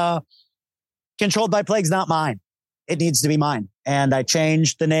Controlled by Plague's not mine. It needs to be mine. And I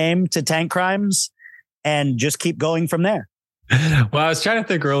changed the name to Tankcrimes and just keep going from there. Well, I was trying to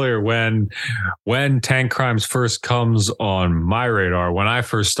think earlier when Tankcrimes first comes on my radar, when I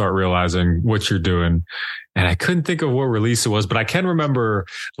first start realizing what you're doing, and I couldn't think of what release it was, but I can remember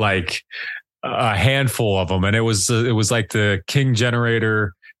like a handful of them, and it was like the King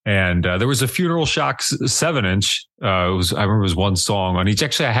Generator, and there was a Funeral Shock 7-inch. I remember it was one song on each.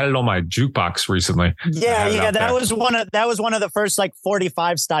 Actually, I had it on my jukebox recently. Yeah, that was one of the first like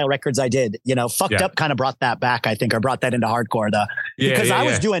 45 style records I did. Fucked Up kind of brought that back, I think, or brought that into hardcore because I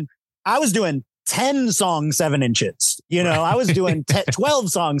was doing 10 song 7-inches. I was doing 12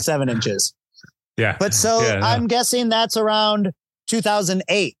 song 7-inches. Yeah. But I'm guessing that's around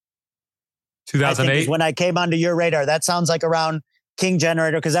 2008. 2008 is when I came onto your radar. That sounds like around King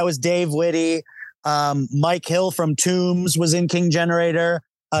Generator, because that was Dave Whitty. Mike Hill from Tombs was in King Generator.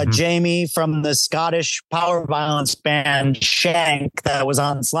 Jamie from the Scottish power violence band Shank that was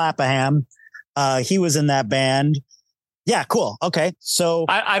on Slapaham. He was in that band. Yeah, cool. Okay. So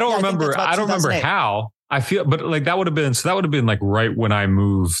I don't remember. I don't remember how. I feel, but like that would have been like right when I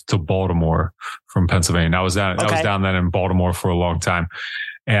moved to Baltimore from Pennsylvania. I was down then in Baltimore for a long time.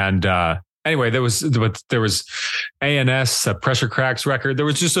 And anyway, there was ANS, Pressure Cracks record. There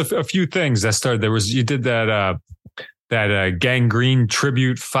was just a few things that started. You did that Gangrene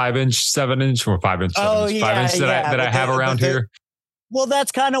tribute 5-inch, 7-inch, or 5-inch, 5-inch that I have around here. Well,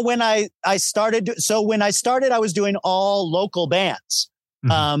 that's kind of when I started. So when I started, I was doing all local bands.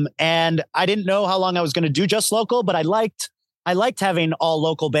 Mm-hmm. And I didn't know how long I was going to do just local, but I liked having all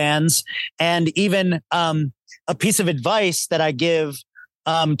local bands. And even a piece of advice that I give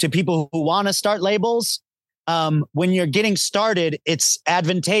to people who want to start labels, when you're getting started, it's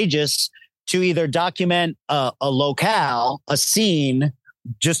advantageous to either document a locale, a scene,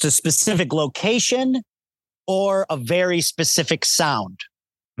 just a specific location, or a very specific sound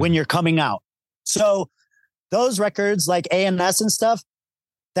when you're coming out. So those records like ANS and stuff,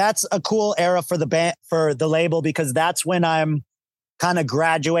 that's a cool era for the band, for the label, because that's when I'm kind of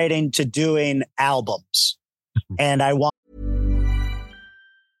graduating to doing albums. And I want.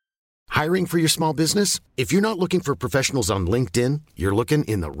 Hiring for your small business? If you're not looking for professionals on LinkedIn, you're looking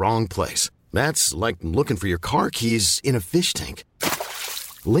in the wrong place. That's like looking for your car keys in a fish tank.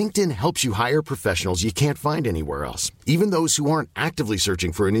 LinkedIn helps you hire professionals you can't find anywhere else, even those who aren't actively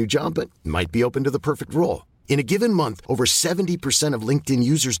searching for a new job but might be open to the perfect role. In a given month, over 70% of LinkedIn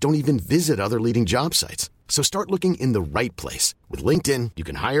users don't even visit other leading job sites. So start looking in the right place. With LinkedIn, you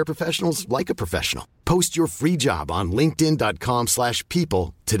can hire professionals like a professional. Post your free job on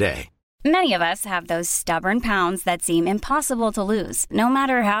linkedin.com/people today. Many of us have those stubborn pounds that seem impossible to lose, no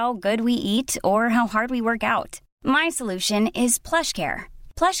matter how good we eat or how hard we work out. My solution is PlushCare.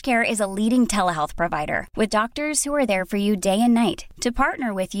 PlushCare is a leading telehealth provider with doctors who are there for you day and night to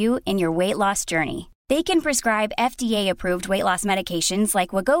partner with you in your weight loss journey. They can prescribe FDA-approved weight loss medications like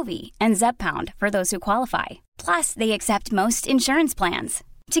Wegovy and Zepbound for those who qualify. Plus, they accept most insurance plans.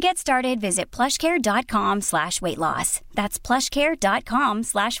 To get started, visit plushcare.com/weightloss. That's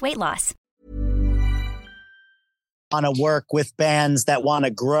plushcare.com/weightloss. Want to work with bands that want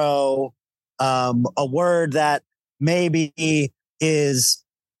to grow. A word that maybe is,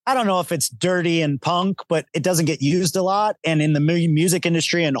 I don't know if it's dirty and punk, but it doesn't get used a lot. And in the music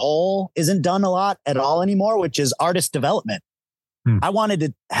industry in whole isn't done a lot at all anymore, which is artist development. I wanted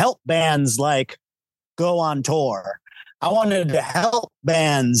to help bands like go on tour. I wanted to help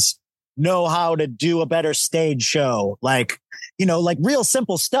bands know how to do a better stage show. Like real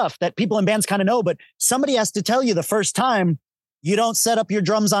simple stuff that people in bands kind of know, but somebody has to tell you the first time you don't set up your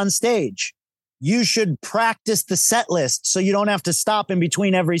drums on stage. you should practice the set list so you don't have to stop in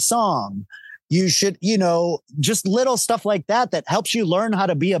between every song. You should, just little stuff like that helps you learn how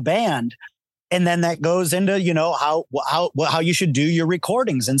to be a band. And then that goes into, how you should do your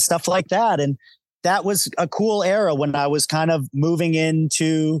recordings and stuff like that. And that was a cool era when I was kind of moving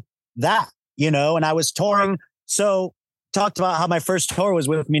into that, and I was touring. So talked about how my first tour was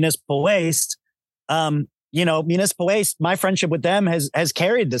with Municipal Waste. Municipal Waste, my friendship with them has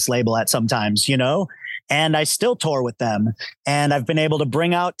carried this label at sometimes, and I still tour with them. And I've been able to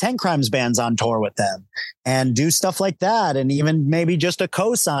bring out Tankcrimes bands on tour with them and do stuff like that. And even maybe just a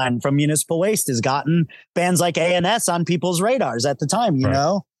cosign from Municipal Waste has gotten bands like A&S on people's radars at the time, you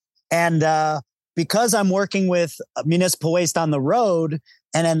know? And because I'm working with Municipal Waste on the road,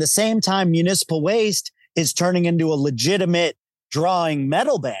 and at the same time, Municipal Waste is turning into a legitimate drawing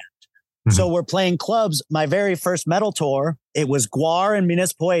metal band. Mm-hmm. So we're playing clubs. My very first metal tour, it was Guar and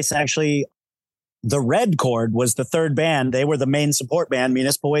Municipal Waste. Actually, the Red Chord was the third band. They were the main support band.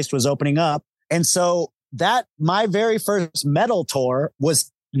 Municipal Waste was opening up. And so my very first metal tour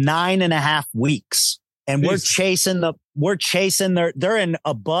was 9.5 weeks. And they're in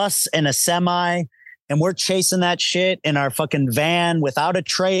a bus and a semi, and we're chasing that shit in our fucking van without a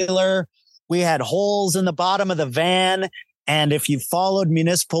trailer. We had holes in the bottom of the van. And if you followed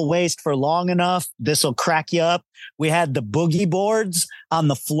Municipal Waste for long enough, this will crack you up. We had the boogie boards on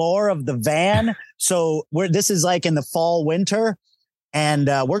the floor of the van. So this is like in the fall, winter, and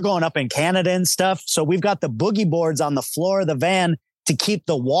we're going up in Canada and stuff. So we've got the boogie boards on the floor of the van to keep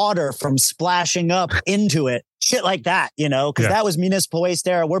the water from splashing up into it. Shit like that, because that was Municipal Waste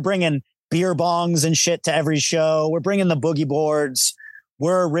era. We're bringing beer bongs and shit to every show. We're bringing the boogie boards.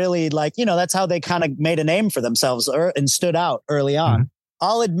 We're really like, that's how they kind of made a name for themselves and stood out early on. Mm-hmm.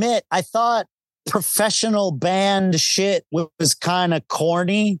 I'll admit, I thought professional band shit was kind of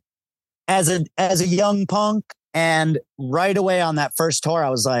corny as a young punk. And right away on that first tour,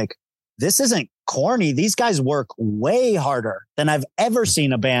 I was like, this isn't corny. These guys work way harder than I've ever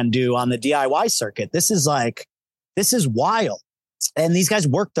seen a band do on the DIY circuit. This is wild. And these guys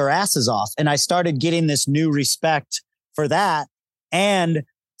work their asses off. And I started getting this new respect for that. And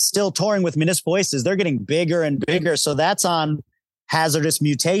still touring with Municipal Waste, they're getting bigger and bigger. So that's on Hazardous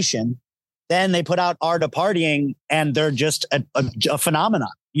Mutation. Then they put out Art of Partying, and they're just a phenomenon,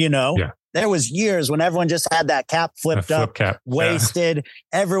 Yeah. There was years when everyone just had that cap flipped up, wasted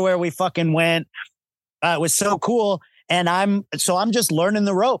everywhere we fucking went. It was so cool. And I'm just learning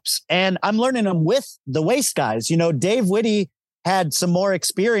the ropes, and I'm learning them with the Waste guys. Dave Whitty had some more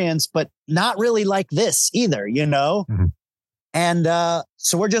experience, but not really like this either, Mm-hmm. And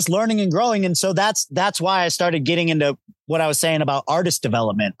so we're just learning and growing. And so that's why I started getting into what I was saying about artist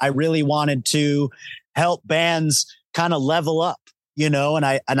development. I really wanted to help bands kind of level up, and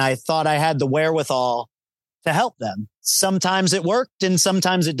I thought I had the wherewithal to help them. Sometimes it worked and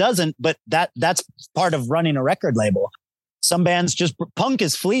sometimes it doesn't, but that's part of running a record label. Some bands punk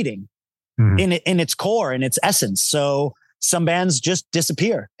is fleeting in its core, in its essence. So some bands just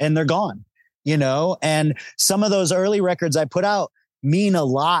disappear and they're gone. And some of those early records I put out mean a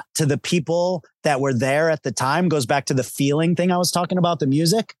lot to the people that were there at the time. Goes back to the feeling thing I was talking about, the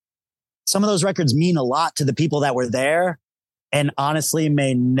music. Some of those records mean a lot to the people that were there, and honestly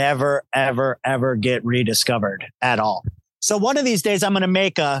may never, ever, ever get rediscovered at all. So one of these days I'm going to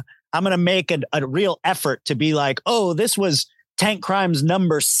make a real effort to be like, oh, this was Tankcrimes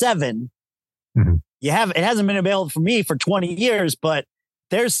number 7. Mm-hmm. It hasn't been available for me for 20 years, but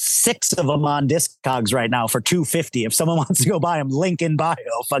there's 6 of them on Discogs right now for $250. If someone wants to go buy them, link in bio,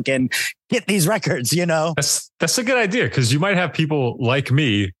 fucking get these records, That's a good idea, because you might have people like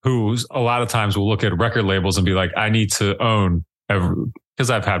me who a lot of times will look at record labels and be like, I need to own because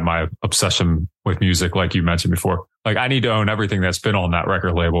I've had my obsession with music, like you mentioned before. Like, I need to own everything that's been on that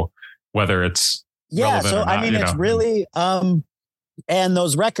record label, whether it's relevant or not, it's really and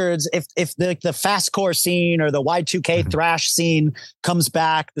those records, if the fastcore scene or the Y2K thrash scene comes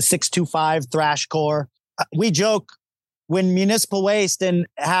back, the 625 thrashcore, we joke when Municipal Waste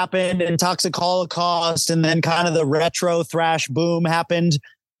happened and Toxic Holocaust, and then kind of the retro thrash boom happened.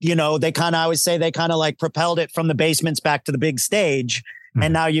 They kind of, I would say they kind of like propelled it from the basements back to the big stage. Mm-hmm.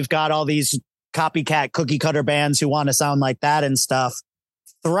 And now you've got all these copycat cookie cutter bands who want to sound like that and stuff.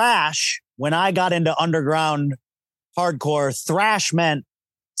 Thrash, when I got into underground hardcore, thrash meant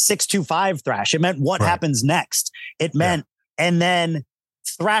 625 thrash. It meant what happens next. It meant, and then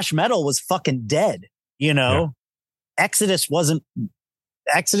thrash metal was fucking dead. Exodus was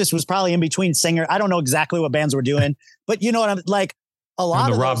probably in between singer. I don't know exactly what bands were doing, but you know what I'm like. A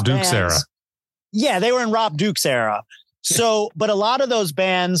lot of the Rob Dukes era. Yeah, they were in Rob Dukes era. So, but a lot of those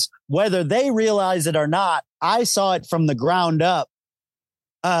bands, whether they realize it or not, I saw it from the ground up.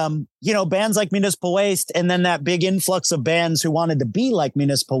 Bands like Municipal Waste, and then that big influx of bands who wanted to be like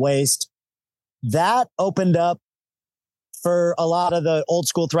Municipal Waste, that opened up for a lot of the old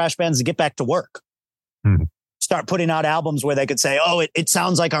school thrash bands to get back to work. Start putting out albums where they could say, oh, it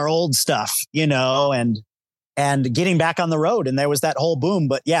sounds like our old stuff, and getting back on the road. And there was that whole boom.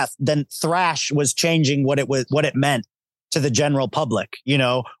 But yeah, then thrash was changing what it meant to the general public,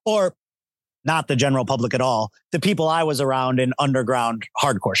 or not the general public at all. The people I was around in underground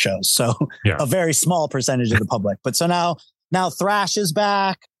hardcore shows. So a very small percentage of the public. But so now thrash is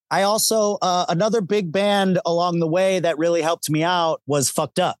back. I also, another big band along the way that really helped me out was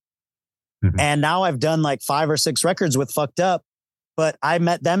Fucked Up. And now I've done like 5 or 6 records with Fucked Up, but I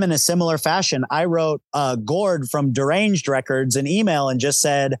met them in a similar fashion. I wrote Gord from Deranged Records an email and just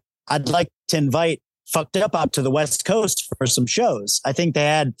said, I'd like to invite Fucked Up out to the West Coast for some shows. I think they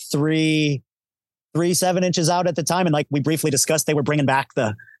had three 7-inches out at the time. And like we briefly discussed, they were bringing back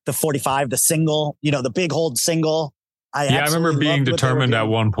the 45, the single, the big hold single. I remember being determined at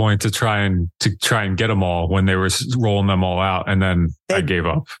one point to try and get them all when they were rolling them all out. And then I gave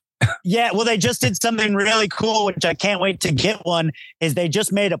up. Yeah. Well, they just did something really cool, which I can't wait to get one, is they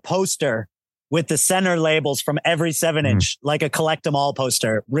just made a poster with the center labels from every 7-inch, like a collect 'em all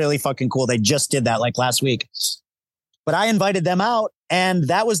poster. Really fucking cool. They just did that like last week. But I invited them out, and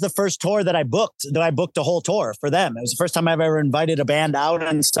that was the first tour that I booked. I booked a whole tour for them. It was the first time I've ever invited a band out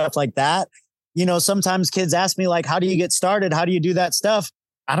and stuff like that. Sometimes kids ask me like, how do you get started? How do you do that stuff?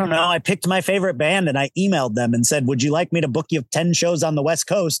 I don't know. I picked my favorite band and I emailed them and said, would you like me to book you 10 shows on the West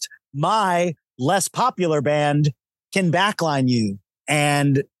Coast? My less popular band can backline you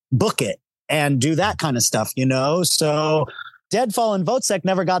and book it and do that kind of stuff, So Deadfall and Votsec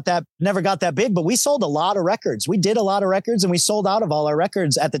never got that big, but we sold a lot of records. We did a lot of records and we sold out of all our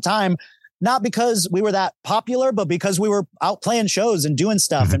records at the time, not because we were that popular, but because we were out playing shows and doing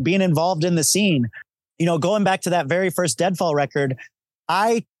stuff and being involved in the scene. Going back to that very first Deadfall record,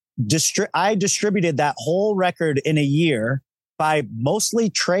 I distributed that whole record in a year by mostly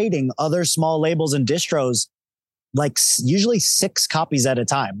trading other small labels and distros, like usually 6 copies at a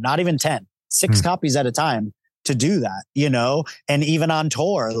time, not even 10, 6 copies at a time to do that, and even on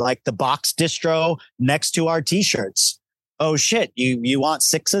tour, like the box distro next to our t-shirts. Oh shit, you want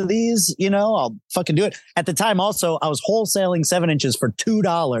 6 of these? I'll fucking do it. At the time also, I was wholesaling 7-inches for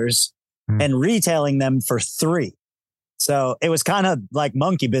 $2 and retailing them for $3. So it was kind of like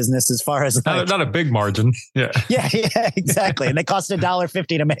monkey business as far as not a big margin. Yeah. Yeah, exactly. And they cost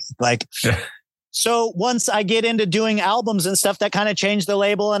 $1.50 to make. So once I get into doing albums and stuff, that kind of changed the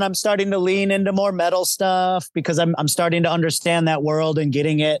label, and I'm starting to lean into more metal stuff because I'm starting to understand that world and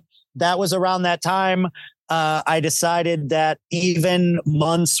getting it. That was around that time. I decided that even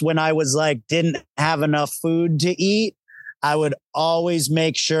months when I was like, didn't have enough food to eat, I would always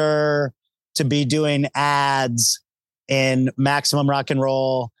make sure to be doing ads in Maximum Rock and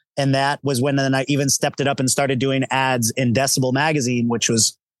Roll. And that was when then I even stepped it up and started doing ads in Decibel magazine, which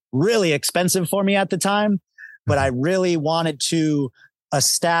was really expensive for me at the time. But I really wanted to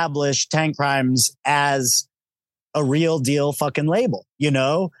establish Tankcrimes as a real deal fucking label,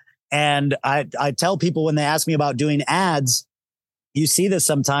 And I tell people when they ask me about doing ads, you see this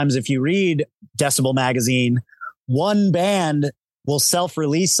sometimes if you read Decibel magazine, one band will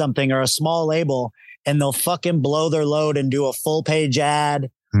self-release something or a small label, and they'll fucking blow their load and do a full page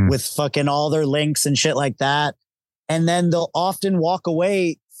ad with fucking all their links and shit like that. And then they'll often walk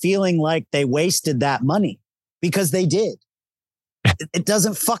away feeling like they wasted that money because they did. It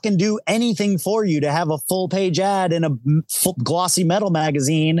doesn't fucking do anything for you to have a full page ad in a glossy metal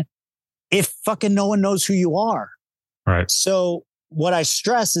magazine if fucking no one knows who you are. Right. So what I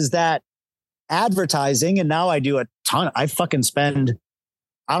stress is that advertising, and now I do a ton. I fucking spend,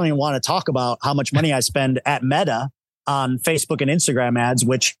 I don't even want to talk about how much money I spend at Meta on Facebook and Instagram ads,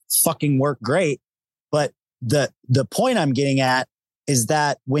 which fucking work great. But the point I'm getting at is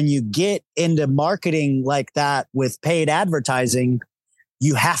that when you get into marketing like that with paid advertising,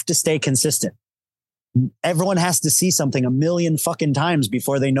 you have to stay consistent. Everyone has to see something 1,000,000 fucking times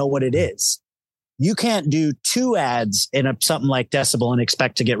before they know what it is. You can't do 2 ads in something like Decibel and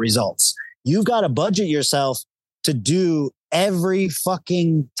expect to get results. You've got to budget yourself to do every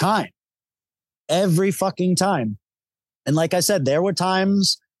fucking time. Every fucking time. And like I said, there were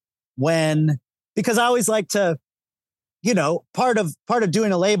times when, because I always like to, part of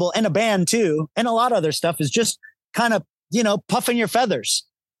doing a label and a band too, and a lot of other stuff is just kind of, puffing your feathers,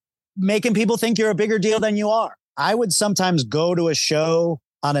 making people think you're a bigger deal than you are. I would sometimes go to a show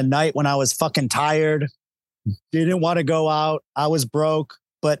on a night when I was fucking tired didn't want to go out. I was broke,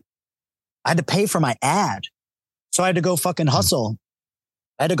 but I had to pay for my ad. So I had to go fucking hustle.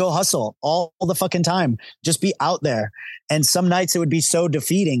 I had to go hustle all the fucking time. Just be out there. And some nights it would be so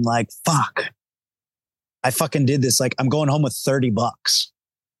defeating. Like, fuck, I fucking did this. Like, I'm going home with $30.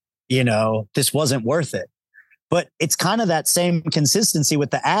 You know, this wasn't worth it. But it's kind of that same consistency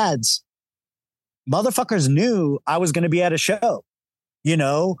with the ads. Motherfuckers knew I was going to be at a show. You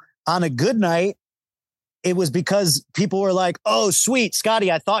know, on a good night, it was because people were like, oh, sweet,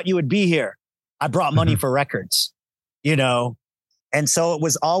 Scotty, I thought you would be here. I brought money for records, you know? And so it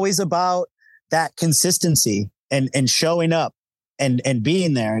was always about that consistency and showing up and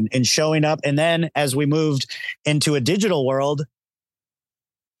being there and showing up. And then as we moved into a digital world,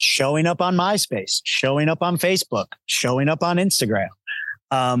 showing up on MySpace, showing up on Facebook, showing up on Instagram,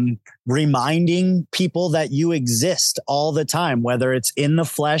 reminding people that you exist all the time, whether it's in the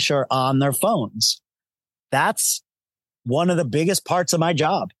flesh or on their phones. That's one of the biggest parts of my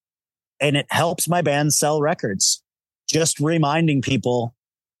job. And it helps my band sell records. Just reminding people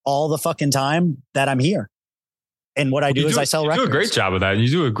all the fucking time that I'm here. And what I do is I sell records. You do a great job of that. And you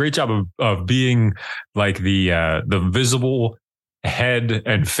do a great job of being like the visible head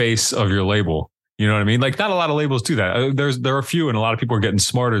and face of your label. You know what I mean? Like, not a lot of labels do that. There are a few, and a lot of people are getting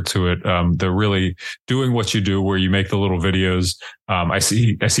smarter to it. They're really doing what you do, where you make the little videos. I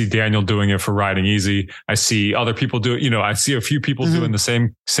see Daniel doing it for Riding Easy. I see other people do it. You know, I see a few people doing the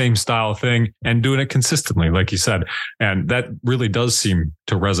same style thing and doing it consistently, like you said. And that really does seem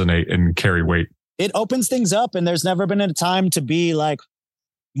to resonate and carry weight. It opens things up, and there's never been a time to be like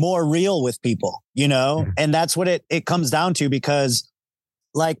more real with people, you know? And that's what it comes down to, because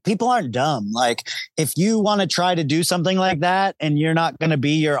like, people aren't dumb. Like, if you want to try to do something like that and you're not going to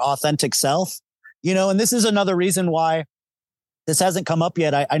be your authentic self, you know, and this is another reason why this hasn't come up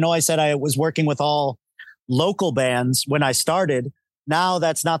yet. I know I said I was working with all local bands when I started. Now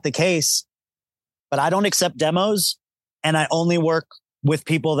that's not the case, but I don't accept demos, and I only work with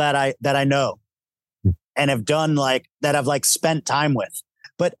people that I know and have done that I've spent time with.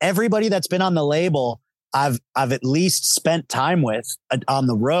 But everybody that's been on the label, I've at least spent time with on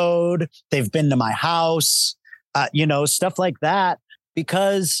the road. They've been to my house, you know, stuff like that,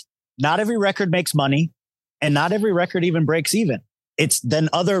 because not every record makes money, and not every record even breaks even. It's then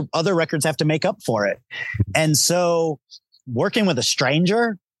other records have to make up for it. And so working with a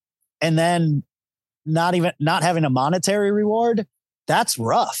stranger and then not having a monetary reward, that's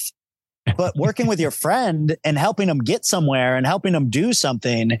rough. But working with your friend and helping them get somewhere and helping them do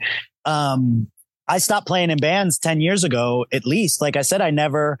something, I stopped playing in bands 10 years ago, at least. Like I said,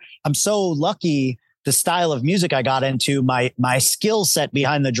 I'm so lucky. The style of music I got into, my skill set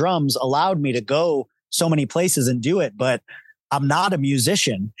behind the drums allowed me to go so many places and do it. But I'm not a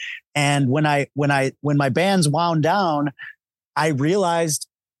musician. And when my bands wound down, I realized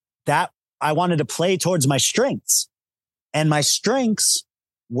that I wanted to play towards my strengths, and my strengths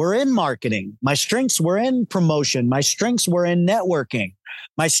were in marketing. My strengths were in promotion. My strengths were in networking.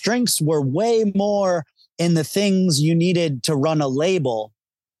 My strengths were way more in the things you needed to run a label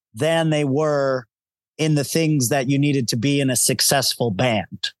than they were in the things that you needed to be in a successful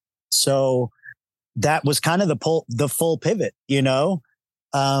band. So that was kind of the full pivot, you know?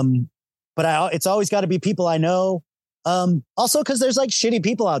 But it's always got to be people I know. Also, because there's like shitty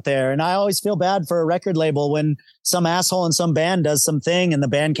people out there, and I always feel bad for a record label when some asshole in some band does something and the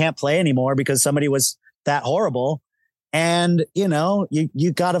band can't play anymore because somebody was that horrible. And, you know,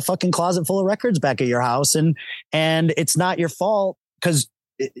 you got a fucking closet full of records back at your house, and it's not your fault because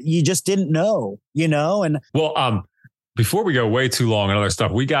you just didn't know, you know? And well, before we go way too long on other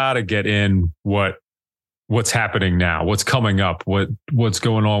stuff, we got to get in what's happening now, what's coming up, what's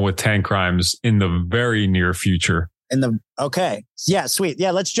going on with Tankcrimes in the very near future. Okay. Yeah, sweet.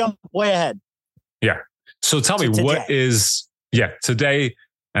 Yeah, let's jump way ahead. Yeah. So tell me, what is, today,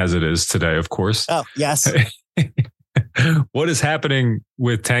 as it is today, of course. Oh, yes. What is happening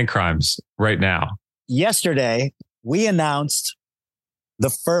with Tankcrimes right now? Yesterday, we announced the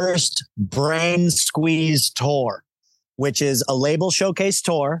first Brain Squeeze tour, which is a label showcase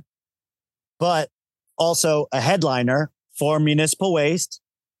tour, but also a headliner for Municipal Waste,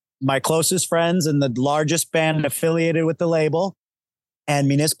 my closest friends and the largest band affiliated with the label. And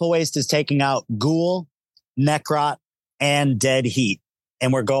Municipal Waste is taking out Ghoul, Necrot, and Dead Heat.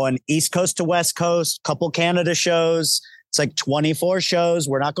 And we're going East Coast to West Coast, couple Canada shows. It's like 24 shows.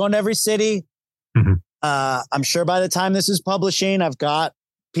 We're not going to every city. Mm-hmm. I'm sure by the time this is publishing, I've got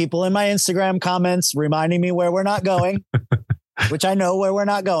people in my Instagram comments reminding me where we're not going, which I know where we're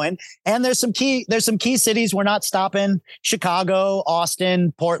not going. And there's some key cities we're not stopping: Chicago,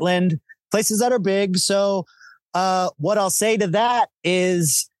 Austin, Portland. places that are big. So what I'll say to that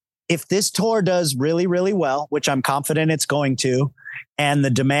is if this tour does really, really well, which I'm confident it's going to, and the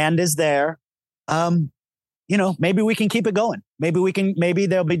demand is there, maybe we can keep it going. Maybe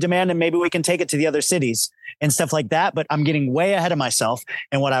there'll be demand and maybe we can take it to the other cities and stuff like that. But I'm getting way ahead of myself.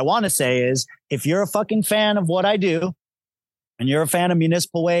 And what I want to say is if you're a fucking fan of what I do and you're a fan of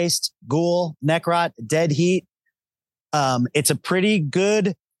Municipal Waste, Ghoul, Necrot, Dead Heat, it's a pretty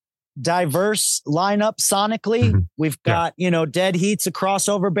good, diverse lineup sonically. Mm-hmm. We've got, Dead Heat's a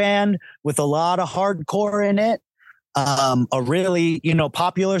crossover band with a lot of hardcore in it. A really,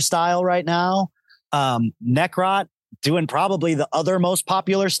 popular style right now. Necrot doing probably the other most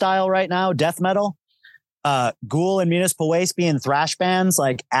popular style right now, death metal. Ghoul and Municipal Waste being thrash bands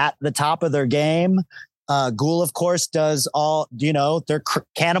like at the top of their game. Ghoul, of course, does all, they're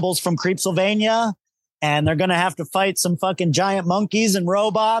cannibals from Creepsylvania, and they're going to have to fight some fucking giant monkeys and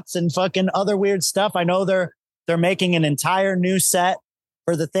robots and fucking other weird stuff. I know they're making an entire new set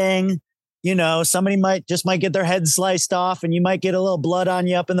for the thing. Somebody might get their head sliced off and you might get a little blood on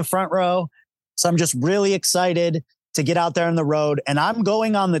you up in the front row. So I'm just really excited to get out there on the road, and I'm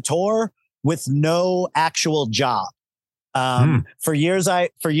going on the tour with no actual job. For years I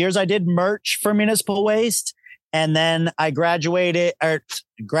did merch for Municipal Waste, and then I graduated. I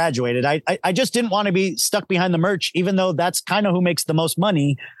just didn't want to be stuck behind the merch, even though that's kind of who makes the most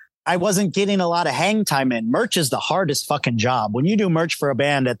money. I wasn't getting a lot of hang time in. Merch is the hardest fucking job. When you do merch for a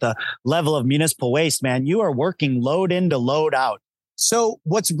band at the level of Municipal Waste, man, you are working load in to load out. So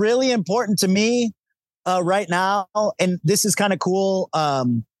what's really important to me right now, and this is kind of cool,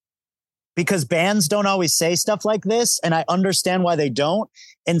 because bands don't always say stuff like this, and I understand why they don't.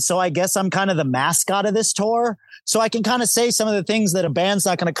 And so I guess I'm kind of the mascot of this tour. So I can kind of say some of the things that a band's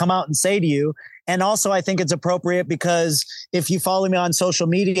not going to come out and say to you. And also I think it's appropriate because if you follow me on social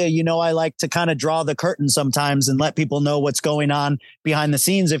media, I like to kind of draw the curtain sometimes and let people know what's going on behind the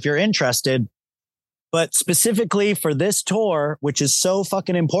scenes if you're interested. But specifically for this tour, which is so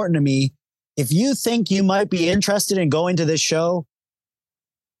fucking important to me, if you think you might be interested in going to this show,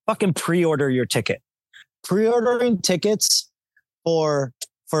 fucking pre-order your ticket. Pre-ordering tickets for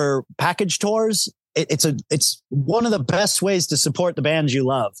package tours, it's one of the best ways to support the bands you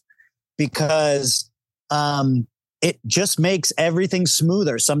love, because it just makes everything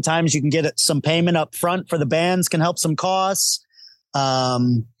smoother. Sometimes you can get some payment up front for the bands, can help some costs.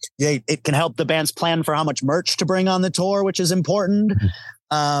 It can help the bands plan for how much merch to bring on the tour, which is important.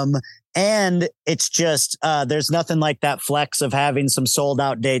 And it's just, there's nothing like that flex of having some sold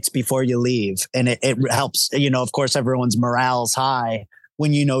out dates before you leave. And it helps, of course, everyone's morale's high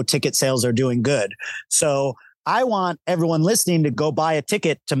when, ticket sales are doing good. So I want everyone listening to go buy a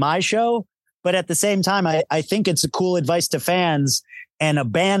ticket to my show. But at the same time, I think it's a cool advice to fans, and a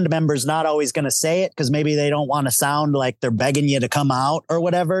band member's not always going to say it because maybe they don't want to sound like they're begging you to come out or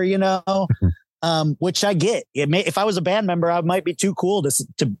whatever, which I get. If I was a band member, I might be too cool to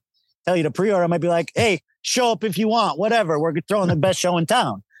tell you to pre-order. I might be like, hey, show up if you want, whatever. We're throwing the best show in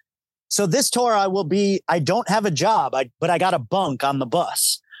town. So this tour, I don't have a job, but I got a bunk on the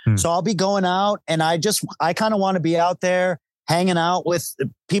bus. So I'll be going out, and I kind of want to be out there hanging out with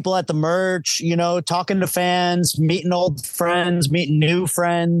people at the merch, talking to fans, meeting old friends, meeting new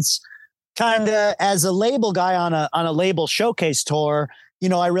friends, kind of as a label guy on a label showcase tour.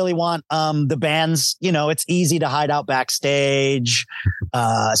 I really want the bands, it's easy to hide out backstage,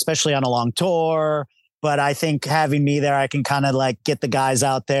 especially on a long tour. But I think having me there, I can kind of like get the guys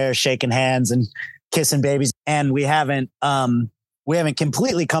out there shaking hands and kissing babies. And we haven't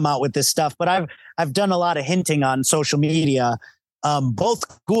completely come out with this stuff, but I've done a lot of hinting on social media. Both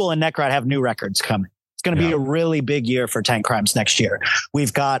Ghoul and Necrot have new records coming. It's going to be a really big year for Tankcrimes next year.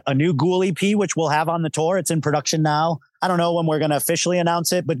 We've got a new Ghoul EP, which we'll have on the tour. It's in production now. I don't know when we're going to officially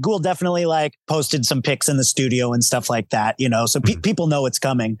announce it, but Ghoul definitely posted some pics in the studio and stuff like that, so people know it's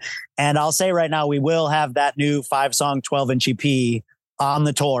coming. And I'll say right now, we will have that new 5-song, 12-inch EP on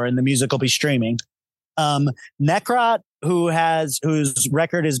the tour, and the music will be streaming. Necrot, whose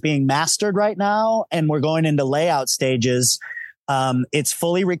record is being mastered right now, and we're going into layout stages. It's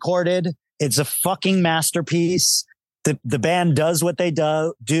fully recorded. It's a fucking masterpiece. The band does what they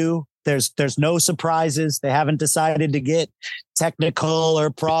do. There's no surprises. They haven't decided to get technical or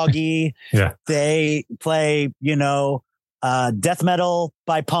proggy. They play, death metal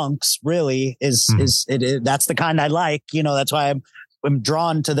by punks. Really is that's the kind I like. That's why I'm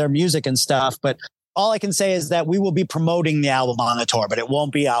drawn to their music and stuff. But all I can say is that we will be promoting the album on the tour, but it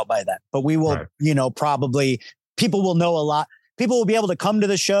won't be out by then. But we will, probably people will know a lot. People will be able to come to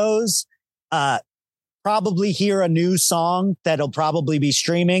the shows, probably hear a new song that'll probably be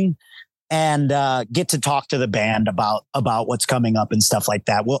streaming. and get to talk to the band about what's coming up and stuff like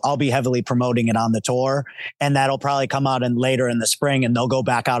that. I'll be heavily promoting it on the tour, and that'll probably come out later in the spring, and they'll go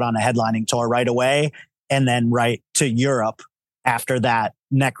back out on a headlining tour right away, and then right to Europe after that.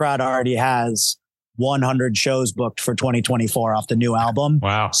 Necrot already has 100 shows booked for 2024 off the new album.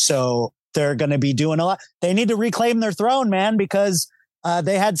 Wow. So they're going to be doing a lot. They need to reclaim their throne, man, because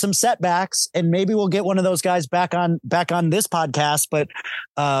they had some setbacks, and maybe we'll get one of those guys back on this podcast. But,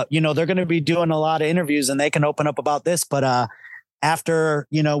 they're going to be doing a lot of interviews, and they can open up about this. But after,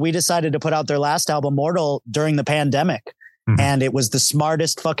 we decided to put out their last album, Mortal, during the pandemic, and it was the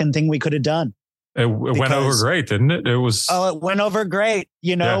smartest fucking thing we could have done. It went over great, didn't it? It went over great.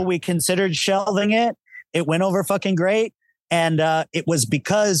 We considered shelving it. It went over fucking great. And it was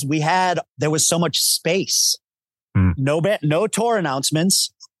because there was so much space. No tour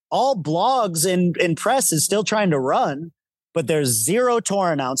announcements. All blogs and press is still trying to run, but there's zero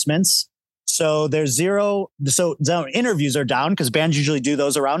tour announcements. So there's zero. So interviews are down because bands usually do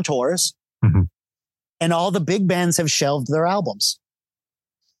those around tours. And all the big bands have shelved their albums.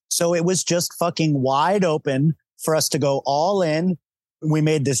 So it was just fucking wide open for us to go all in. We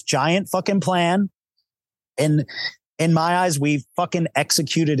made this giant fucking plan. And in my eyes, we fucking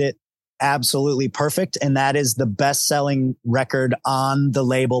executed it absolutely perfect. And that is the best selling record on the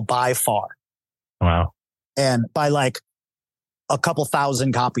label by far. Wow. And by like a couple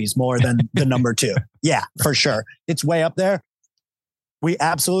thousand copies more than the number 2. Yeah, for sure. It's way up there. We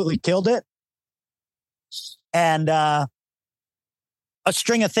absolutely killed it. And, a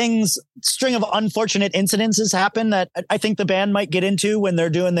string of unfortunate incidences happen that I think the band might get into when they're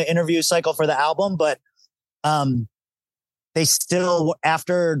doing the interview cycle for the album. But they still,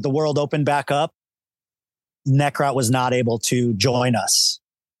 after the world opened back up, Necrot was not able to join us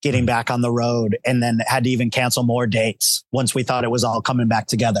getting back on the road, and then had to even cancel more dates once we thought it was all coming back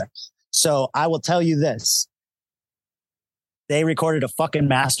together. So I will tell you this. They recorded a fucking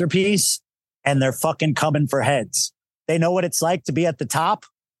masterpiece, and they're fucking coming for heads. They know what it's like to be at the top.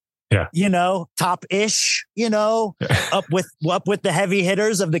 Yeah. Top-ish, up with the heavy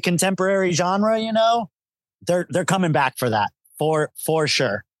hitters of the contemporary genre, they're coming back for that for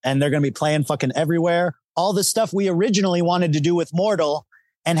sure. And they're going to be playing fucking everywhere. All the stuff we originally wanted to do with Mortal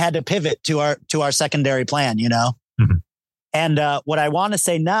and had to pivot to our secondary plan, And what I want to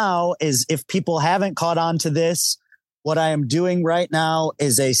say now is, if people haven't caught on to this, what I am doing right now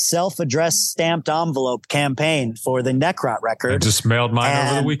is a self-addressed stamped envelope campaign for the Necrot record. I just mailed mine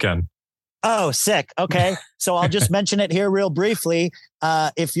over the weekend. Oh, sick. Okay. So I'll just mention it here real briefly.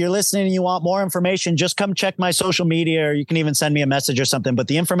 If you're listening and you want more information, just come check my social media, or you can even send me a message or something. But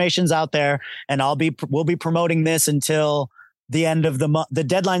the information's out there, and we'll be promoting this until the end of the month. The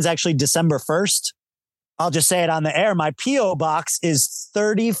deadline's actually December 1st. I'll just say it on the air. My P.O. box is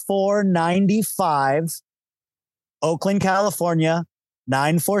 3495, Oakland, California,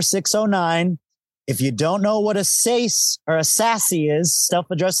 94609. If you don't know what a SACE or a SASE is,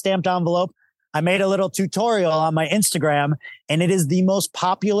 self-addressed stamped envelope, I made a little tutorial on my Instagram, and it is the most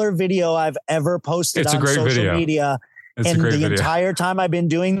popular video I've ever posted on social media in the entire time I've been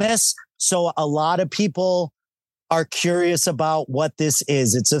doing this. So a lot of people are curious about what this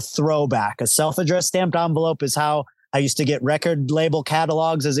is. It's a throwback. A self-addressed stamped envelope is how I used to get record label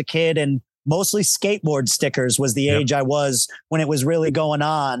catalogs as a kid, and mostly skateboard stickers was the age I was when it was really going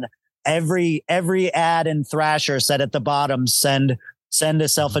on. Every ad in Thrasher said at the bottom, send a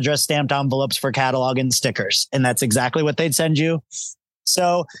self-addressed stamped envelopes for catalog and stickers. And that's exactly what they'd send you.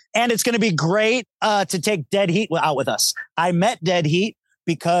 So, and it's going to be great to take Dead Heat out with us. I met Dead Heat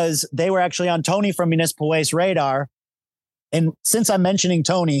because they were actually on Tony from Municipal Waste radar. And since I'm mentioning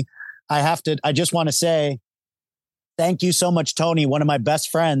Tony, I just want to say thank you so much, Tony, one of my best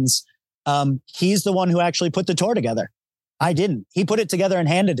friends. He's the one who actually put the tour together. I didn't. He put it together and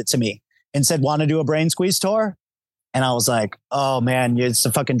handed it to me and said, want to do a Brain Squeeze tour? And I was like, oh man, it's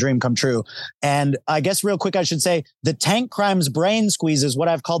a fucking dream come true. And I guess real quick, I should say the Tankcrimes Brain Squeeze is what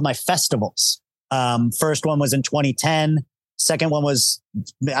I've called my festivals. First one was in 2010. Second one was,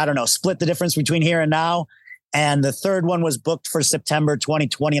 I don't know, split the difference between here and now. And the third one was booked for September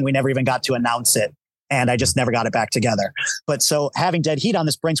 2020, and we never even got to announce it. And I just never got it back together. But so having Dead Heat on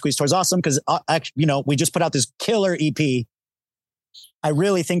this Brain Squeeze tour is awesome because, we just put out this killer EP. I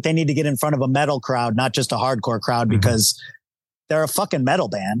really think they need to get in front of a metal crowd, not just a hardcore crowd, because they're a fucking metal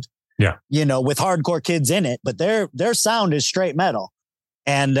band. Yeah. With hardcore kids in it, but their sound is straight metal.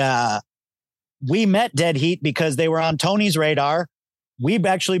 And we met Dead Heat because they were on Tony's radar. We've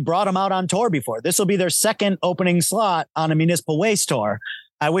actually brought them out on tour before. This will be their second opening slot on a Municipal Waste tour.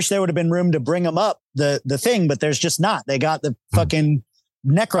 I wish there would have been room to bring them up the thing, but there's just not. They got the fucking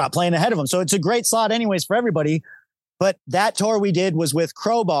Necrot playing ahead of them. So it's a great slot anyways for everybody. But that tour we did was with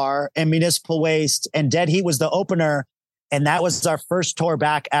Crowbar and Municipal Waste, and Dead Heat was the opener. And that was our first tour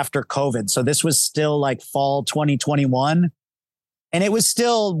back after COVID. So this was still like fall 2021. And it was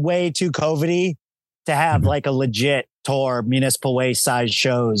still way too COVID-y to have like a legit tour, Municipal Waste size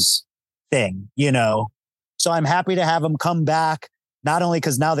shows thing, you know? So I'm happy to have them come back, not only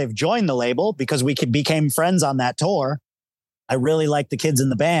because now they've joined the label, because we became friends on that tour. I really like the kids in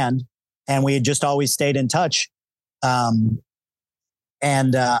the band, and we had just always stayed in touch. I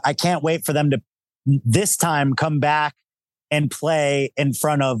can't wait for them to this time come back and play in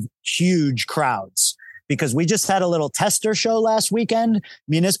front of huge crowds, because we just had a little tester show last weekend.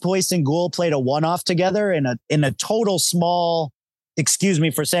 Municipal Waste and Ghoul played a one-off together in a total small, excuse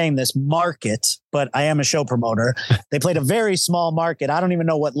me for saying this, market, but I am a show promoter. They played a very small market. I don't even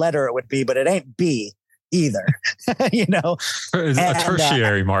know what letter it would be, but it ain't B either. You know, it's a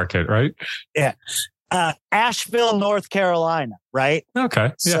tertiary market, right? Yeah. Asheville, North Carolina, right? Okay.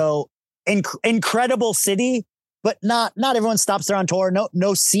 Yeah. So incredible city, but not everyone stops there on tour.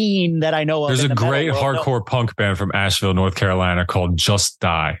 No scene that I know of. There's a great hardcore punk band from Asheville, North Carolina called Just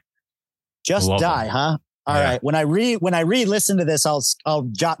Die. Just Die, huh? All right. When I re-listen to this, I'll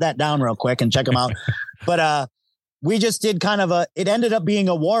jot that down real quick and check them out. But we just did kind of it ended up being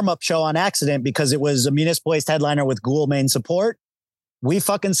a warm-up show on accident, because it was a Municipal Waste headliner with Ghoul main support. We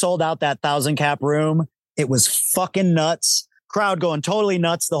fucking sold out that 1,000-cap room. It was fucking nuts. Crowd going totally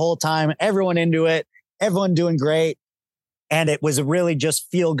nuts the whole time. Everyone into it. Everyone doing great. And it was a really just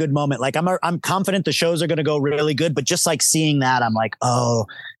feel good moment. Like I'm confident the shows are going to go really good, but just like seeing that, I'm like, oh,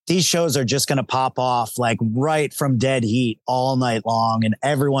 these shows are just going to pop off like right from Dead Heat all night long. And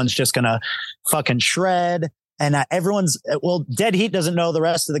everyone's just going to fucking shred. And Dead Heat doesn't know the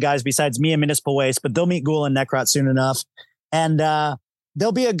rest of the guys besides me and Municipal Waste, but they'll meet Ghoul and Necrot soon enough. And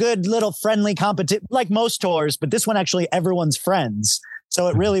there'll be a good little friendly competition, like most tours, but this one actually everyone's friends. So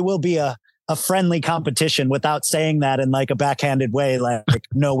it really will be a friendly competition, without saying that in like a backhanded way. Like,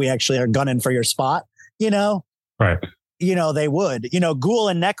 no, we actually are gunning for your spot, you know? Right. You know, they would, you know, Ghoul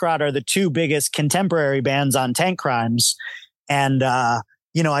and Necrot are the two biggest contemporary bands on Tankcrimes. And,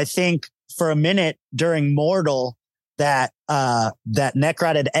 you know, I think for a minute during Mortal that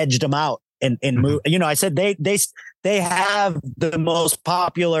Necrot had edged them out in you know, I said they have the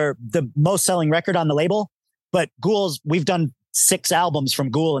most selling record on the label, but Ghoul's, we've done 6 albums from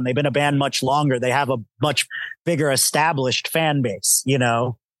Ghoul, and they've been a band much longer. They have a much bigger established fan base, you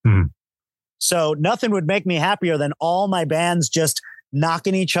know? So nothing would make me happier than all my bands just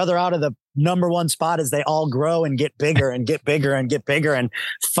knocking each other out of the number one spot as they all grow and get bigger and get bigger and get bigger and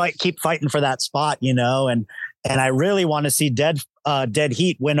keep fighting for that spot, you know? And I really want to see Dead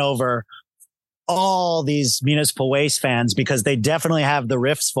Heat win over all these Municipal Waste fans, because they definitely have the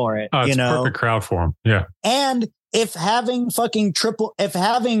riffs for it. It's you know, perfect crowd for them. Yeah. And if having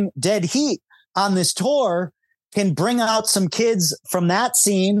Dead Heat on this tour can bring out some kids from that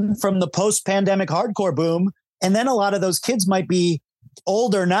scene, from the post-pandemic hardcore boom, and then a lot of those kids might be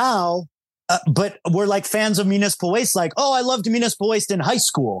older now, but we're like fans of Municipal Waste, like, oh, I loved Municipal Waste in high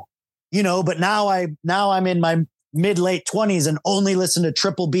school, you know, but now I'm in my mid-late 20s and only listen to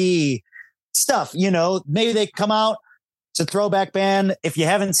Triple B stuff, you know. Maybe they come out, it's a throwback band. If you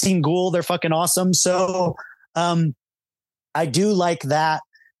haven't seen Ghoul, they're fucking awesome. So I do like that.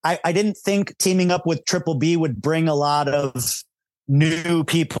 I didn't think teaming up with Triple B would bring a lot of new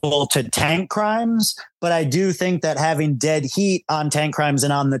people to Tankcrimes, but I do think that having Dead Heat on Tankcrimes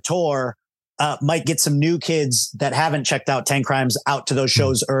and on the tour might get some new kids that haven't checked out Tankcrimes out to those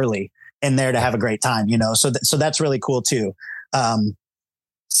shows early and there to have a great time, you know? So that's really cool too.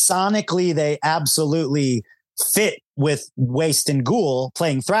 Sonically, they absolutely fit with Waste and Ghoul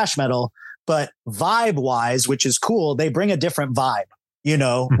playing thrash metal, but vibe wise, which is cool, they bring a different vibe, you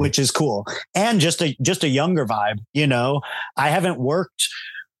know, which is cool. And just a younger vibe, you know. I haven't worked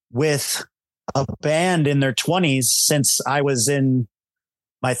with a band in their 20s since I was in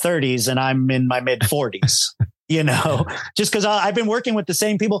my 30s, and I'm in my mid 40s, you know, just because I've been working with the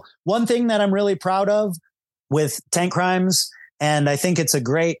same people. One thing that I'm really proud of with Tankcrimes, and I think it's a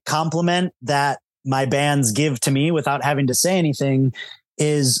great compliment that my bands give to me without having to say anything,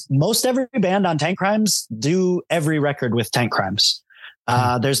 is most every band on Tankcrimes do every record with Tankcrimes.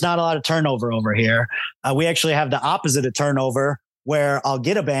 There's not a lot of turnover over here. We actually have the opposite of turnover, where I'll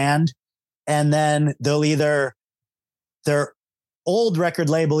get a band and then their old record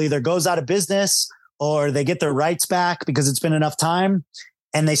label either goes out of business or they get their rights back because it's been enough time,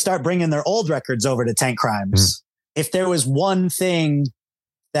 and they start bringing their old records over to Tankcrimes. If there was one thing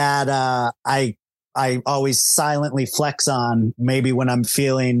that I I always silently flex on, maybe when I'm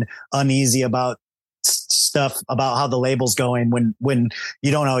feeling uneasy about stuff about how the label's going, when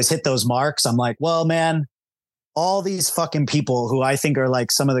you don't always hit those marks. I'm like, well, man, all these fucking people who I think are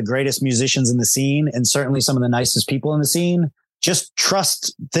like some of the greatest musicians in the scene and certainly some of the nicest people in the scene, just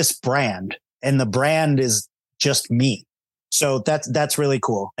trust this brand, and the brand is just me. So that's really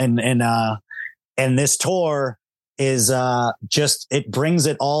cool. And this tour is just, it brings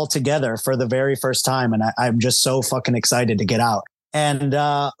it all together for the very first time. And I'm just so fucking excited to get out. And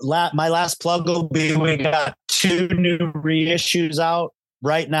my last plug will be, we got 2 new reissues out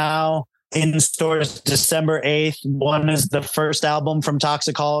right now in stores December 8th. One is the first album from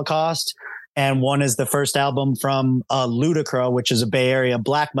Toxic Holocaust, and one is the first album from Ludacris, which is a Bay Area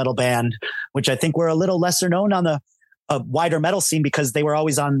black metal band, which I think were a little lesser known on the wider metal scene because they were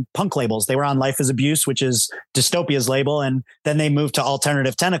always on punk labels. They were on Life is Abuse, which is Dystopia's label, and then they moved to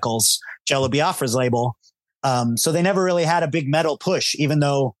Alternative Tentacles, Jello Biafra's label. So they never really had a big metal push, even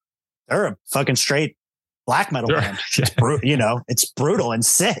though they're a fucking straight black metal band. It's it's brutal and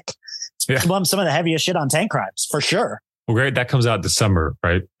sick. It's some of the heaviest shit on Tankcrimes for sure. Well, great. That comes out December,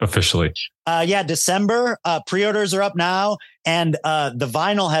 right? Officially. December. Pre-orders are up now, and the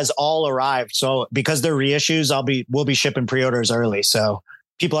vinyl has all arrived. So because they're reissues, we'll be shipping pre-orders early. So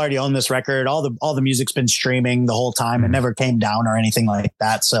people already own this record. All the music's been streaming the whole time. It never came down or anything like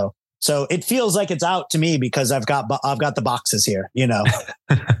that. So it feels like it's out to me because I've got the boxes here,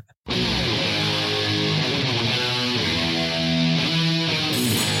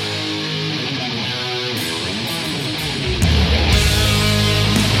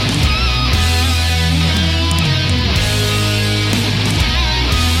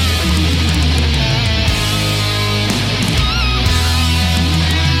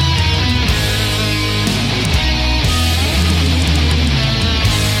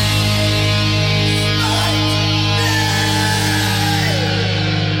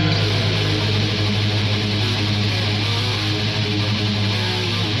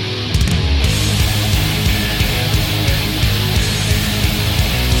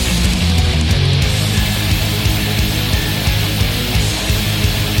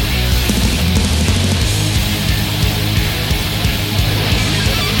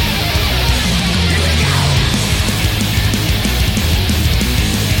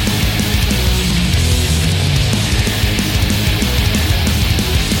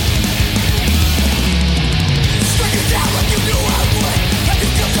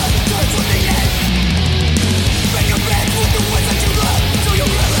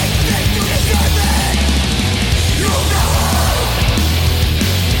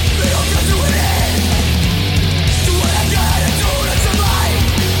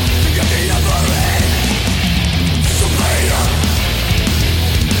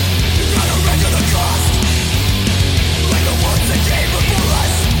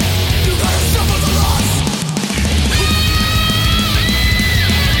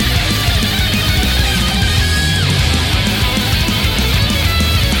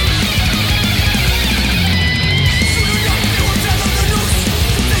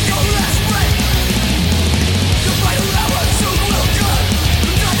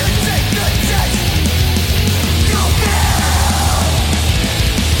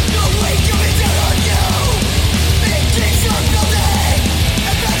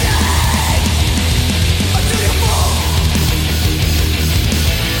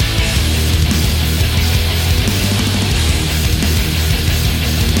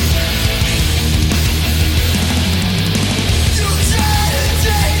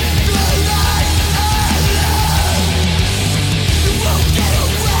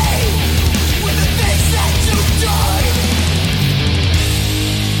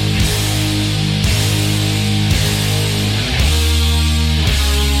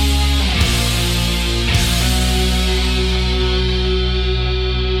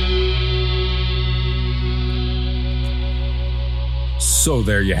 So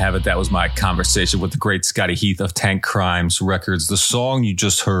there you have it. That was my conversation with the great Scotty Heath of Tankcrimes Records. The song you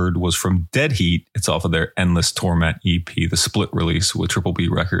just heard was from Dead Heat. It's off of their Endless Torment EP, the split release with Triple B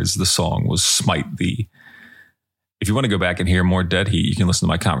Records. The song was Smite Thee. If you want to go back and hear more Dead Heat, you can listen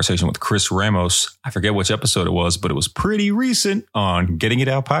to my conversation with Chris Ramos. I forget which episode it was, but it was pretty recent on Getting It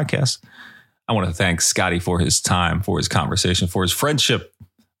Out podcast. I want to thank Scotty for his time, for his conversation, for his friendship,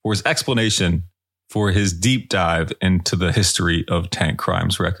 for his explanation, for his deep dive into the history of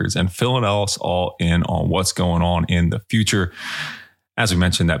Tankcrimes Records and filling us all in on what's going on in the future. As we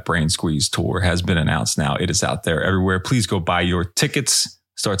mentioned, that Brain Squeeze tour has been announced now. It is out there everywhere. Please go buy your tickets.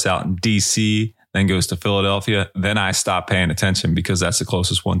 Starts out in DC then goes to Philadelphia, then I stop paying attention because that's the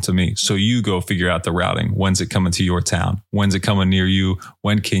closest one to me. So you go figure out the routing. When's it coming to your town? When's it coming near you?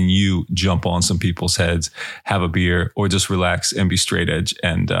 When can you jump on some people's heads, have a beer, or just relax and be straight edge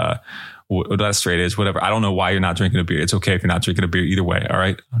and not straight edge, whatever. I don't know why you're not drinking a beer. It's okay if you're not drinking a beer either way. All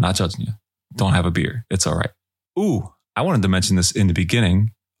right. I'm not judging you. Don't have a beer. It's all right. Ooh, I wanted to mention this in the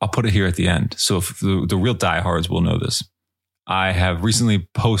beginning. I'll put it here at the end. So if the real diehards will know this. I have recently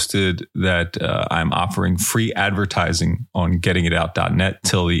posted that I'm offering free advertising on gettingitout.net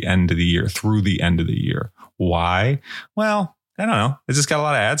till the end of the year, through the end of the year. Why? Well, I don't know. It's just got a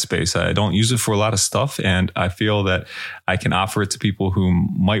lot of ad space. I don't use it for a lot of stuff. And I feel that I can offer it to people who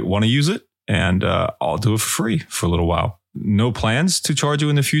might want to use it. And I'll do it for free for a little while. No plans to charge you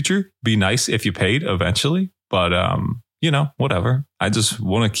in the future. Be nice if you paid eventually. But, whatever. I just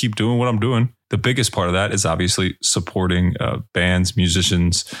want to keep doing what I'm doing. The biggest part of that is obviously supporting bands,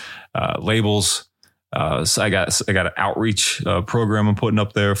 musicians, labels. So I got an outreach program I'm putting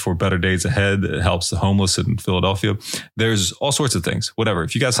up there for Better Days Ahead. It helps the homeless in Philadelphia. There's all sorts of things. Whatever.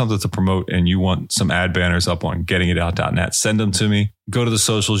 If you got something to promote and you want some ad banners up on gettingitout.net, send them to me. Go to the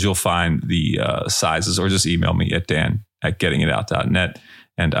socials. You'll find the sizes, or just email me at dan@gettingitout.net.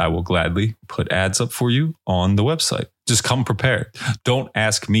 And I will gladly put ads up for you on the website. Just come prepared. Don't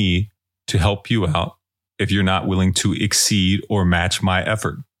ask me to help you out if you're not willing to exceed or match my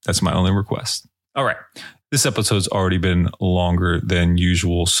effort. That's my only request. All right. This episode's already been longer than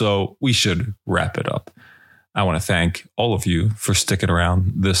usual, so we should wrap it up. I want to thank all of you for sticking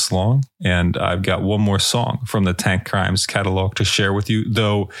around this long. And I've got one more song from the Tankcrimes catalog to share with you,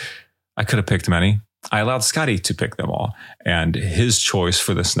 though I could have picked many. I allowed Scotty to pick them all. And his choice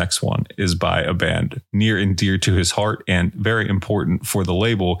for this next one is by a band near and dear to his heart and very important for the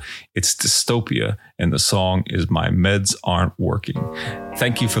label. It's Dystopia, and the song is My Meds Aren't Working.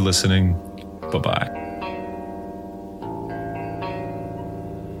 Thank you for listening. Bye-bye.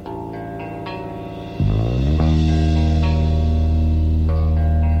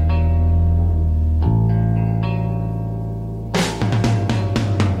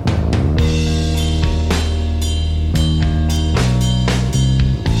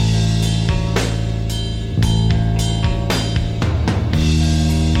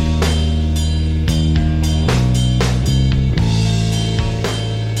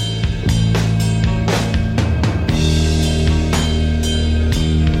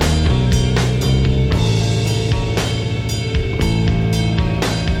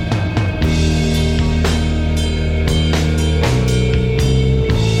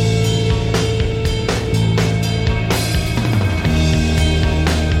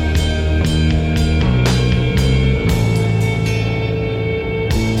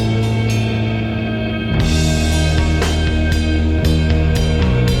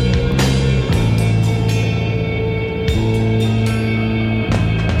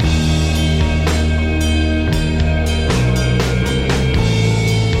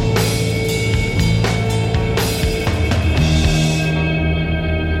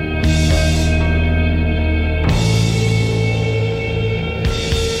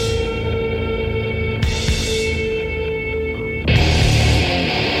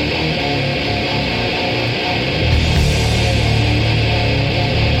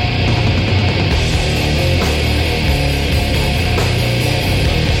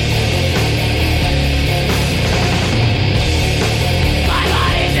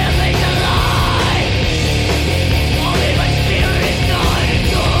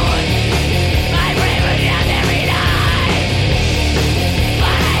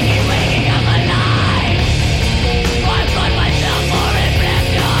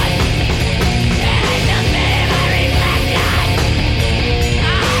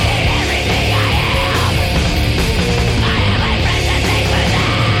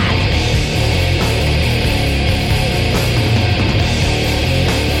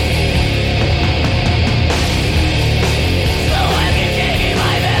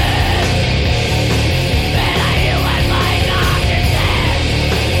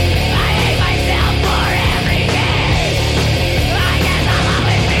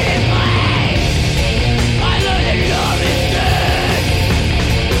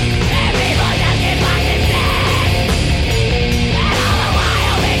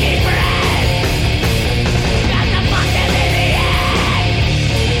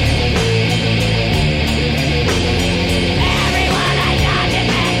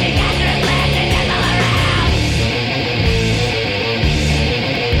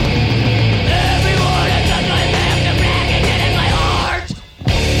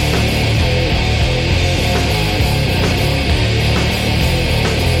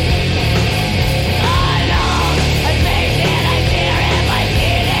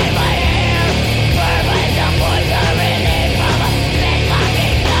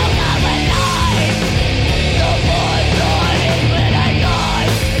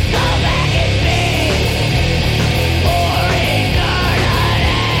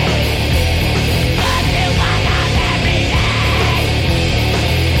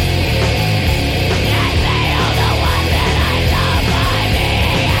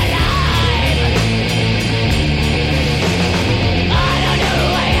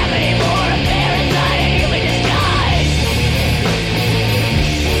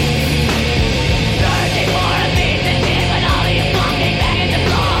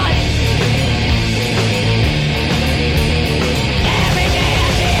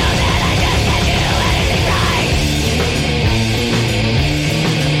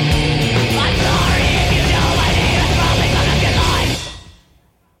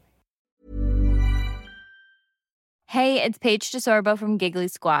 it's Paige DeSorbo from Giggly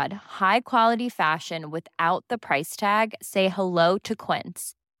Squad. High quality fashion without the price tag. Say hello to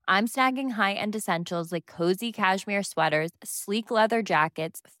Quince. I'm snagging high-end essentials like cozy cashmere sweaters, sleek leather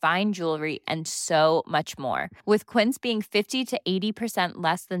jackets, fine jewelry, and so much more. With Quince being 50 to 80%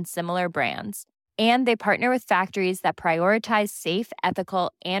 less than similar brands. And they partner with factories that prioritize safe,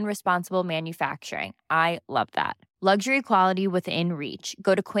 ethical, and responsible manufacturing. I love that. Luxury quality within reach.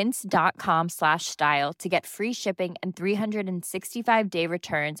 Go to quince.com/style to get free shipping and 365-day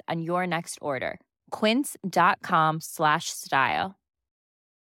returns on your next order. Quince.com/style.